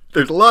 Yeah.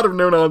 There's a lot of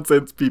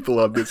no-nonsense people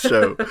on this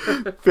show.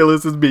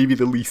 Phyllis is maybe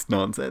the least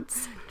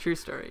nonsense. True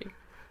story.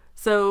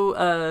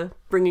 So,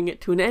 bringing it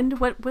to an end,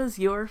 what was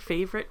your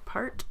favorite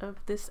part of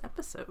this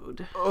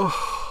episode?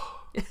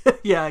 Oh.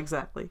 Yeah,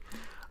 exactly.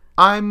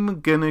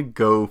 I'm gonna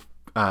go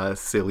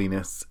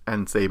silliness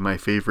and say my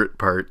favorite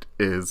part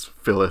is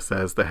Phyllis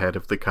as the head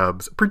of the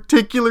Cubs,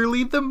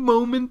 particularly the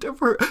moment of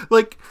her,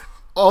 like,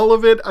 all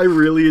of it I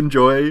really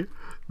enjoy.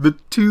 The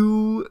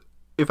two,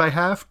 if I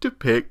have to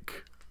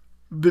pick,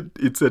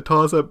 it's a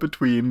toss-up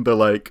between the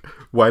like,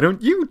 why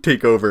don't you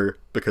take over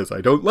because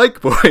I don't like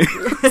boys,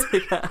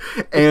 Yeah.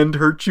 and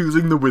her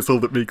choosing the whistle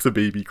that makes a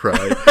baby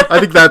cry. I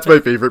think that's my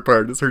favorite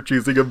part, is her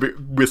choosing a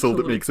whistle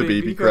that makes a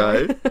baby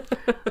cry.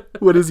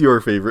 What is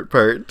your favorite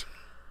part?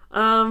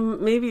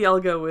 Maybe I'll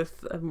go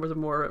with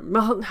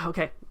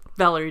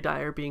Valerie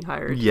Dyer being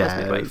hired as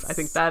midwife. I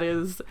think that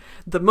is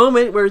the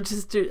moment where I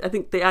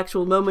think the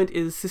actual moment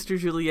is Sister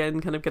Julienne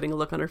kind of getting a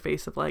look on her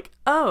face of like,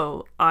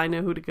 oh, I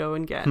know who to go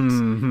and get.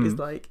 Is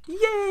like,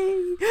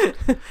 yay!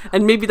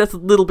 And maybe that's a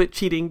little bit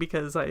cheating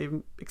because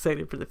I'm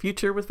excited for the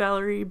future with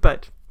Valerie,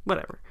 but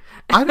whatever.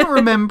 I don't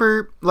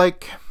remember,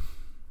 like,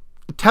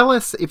 tell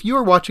us if you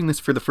are watching this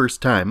for the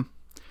first time,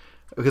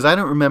 because I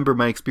don't remember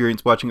my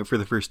experience watching it for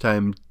the first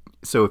time.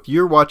 So if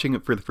you're watching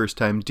it for the first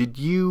time, did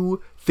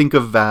you think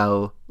of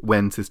Val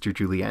when Sister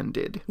Julienne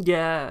did?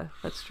 Yeah,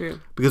 that's true.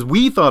 Because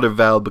we thought of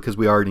Val because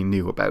we already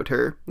knew about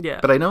her.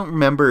 Yeah. But I don't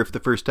remember if the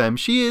first time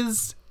she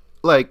is,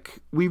 like,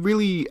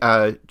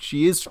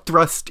 she is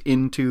thrust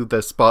into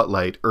the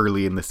spotlight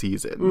early in the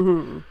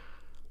season.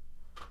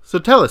 So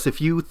tell us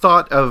if you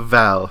thought of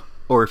Val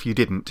or if you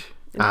didn't.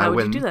 And how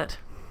would you do that?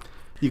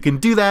 You can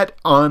do that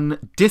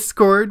on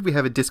Discord. We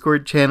have a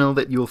Discord channel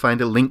that you will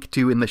find a link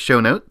to in the show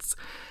notes.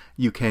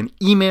 You can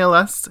email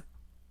us,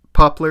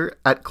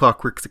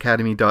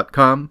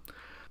 poplar@clockworksacademy.com.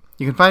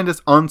 You can find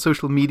us on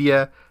social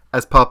media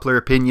as Poplar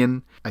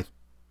Opinion.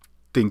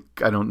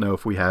 I don't know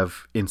if we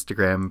have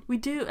Instagram. We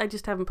do. I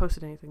just haven't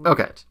posted anything.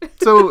 Okay.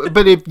 So,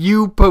 but if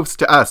you post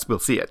to us, we'll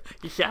see it.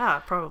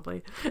 Yeah,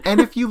 probably.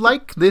 And if you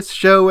like this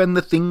show and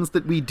the things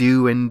that we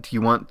do and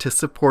you want to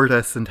support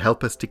us and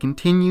help us to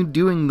continue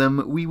doing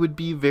them, we would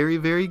be very,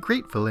 very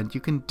grateful. And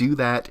you can do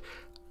that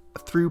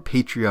through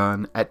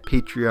Patreon at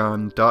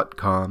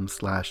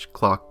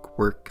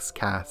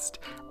patreon.com/clockworkscast.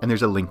 And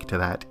there's a link to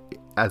that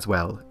as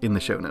well in the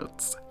show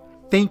notes.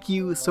 Thank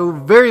you so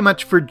very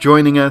much for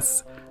joining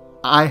us.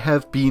 I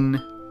have been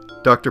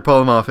Dr.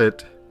 Paul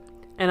Moffat.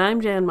 And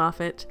I'm Jan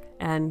Moffat,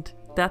 and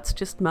that's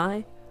just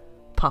my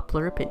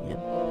popular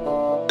opinion.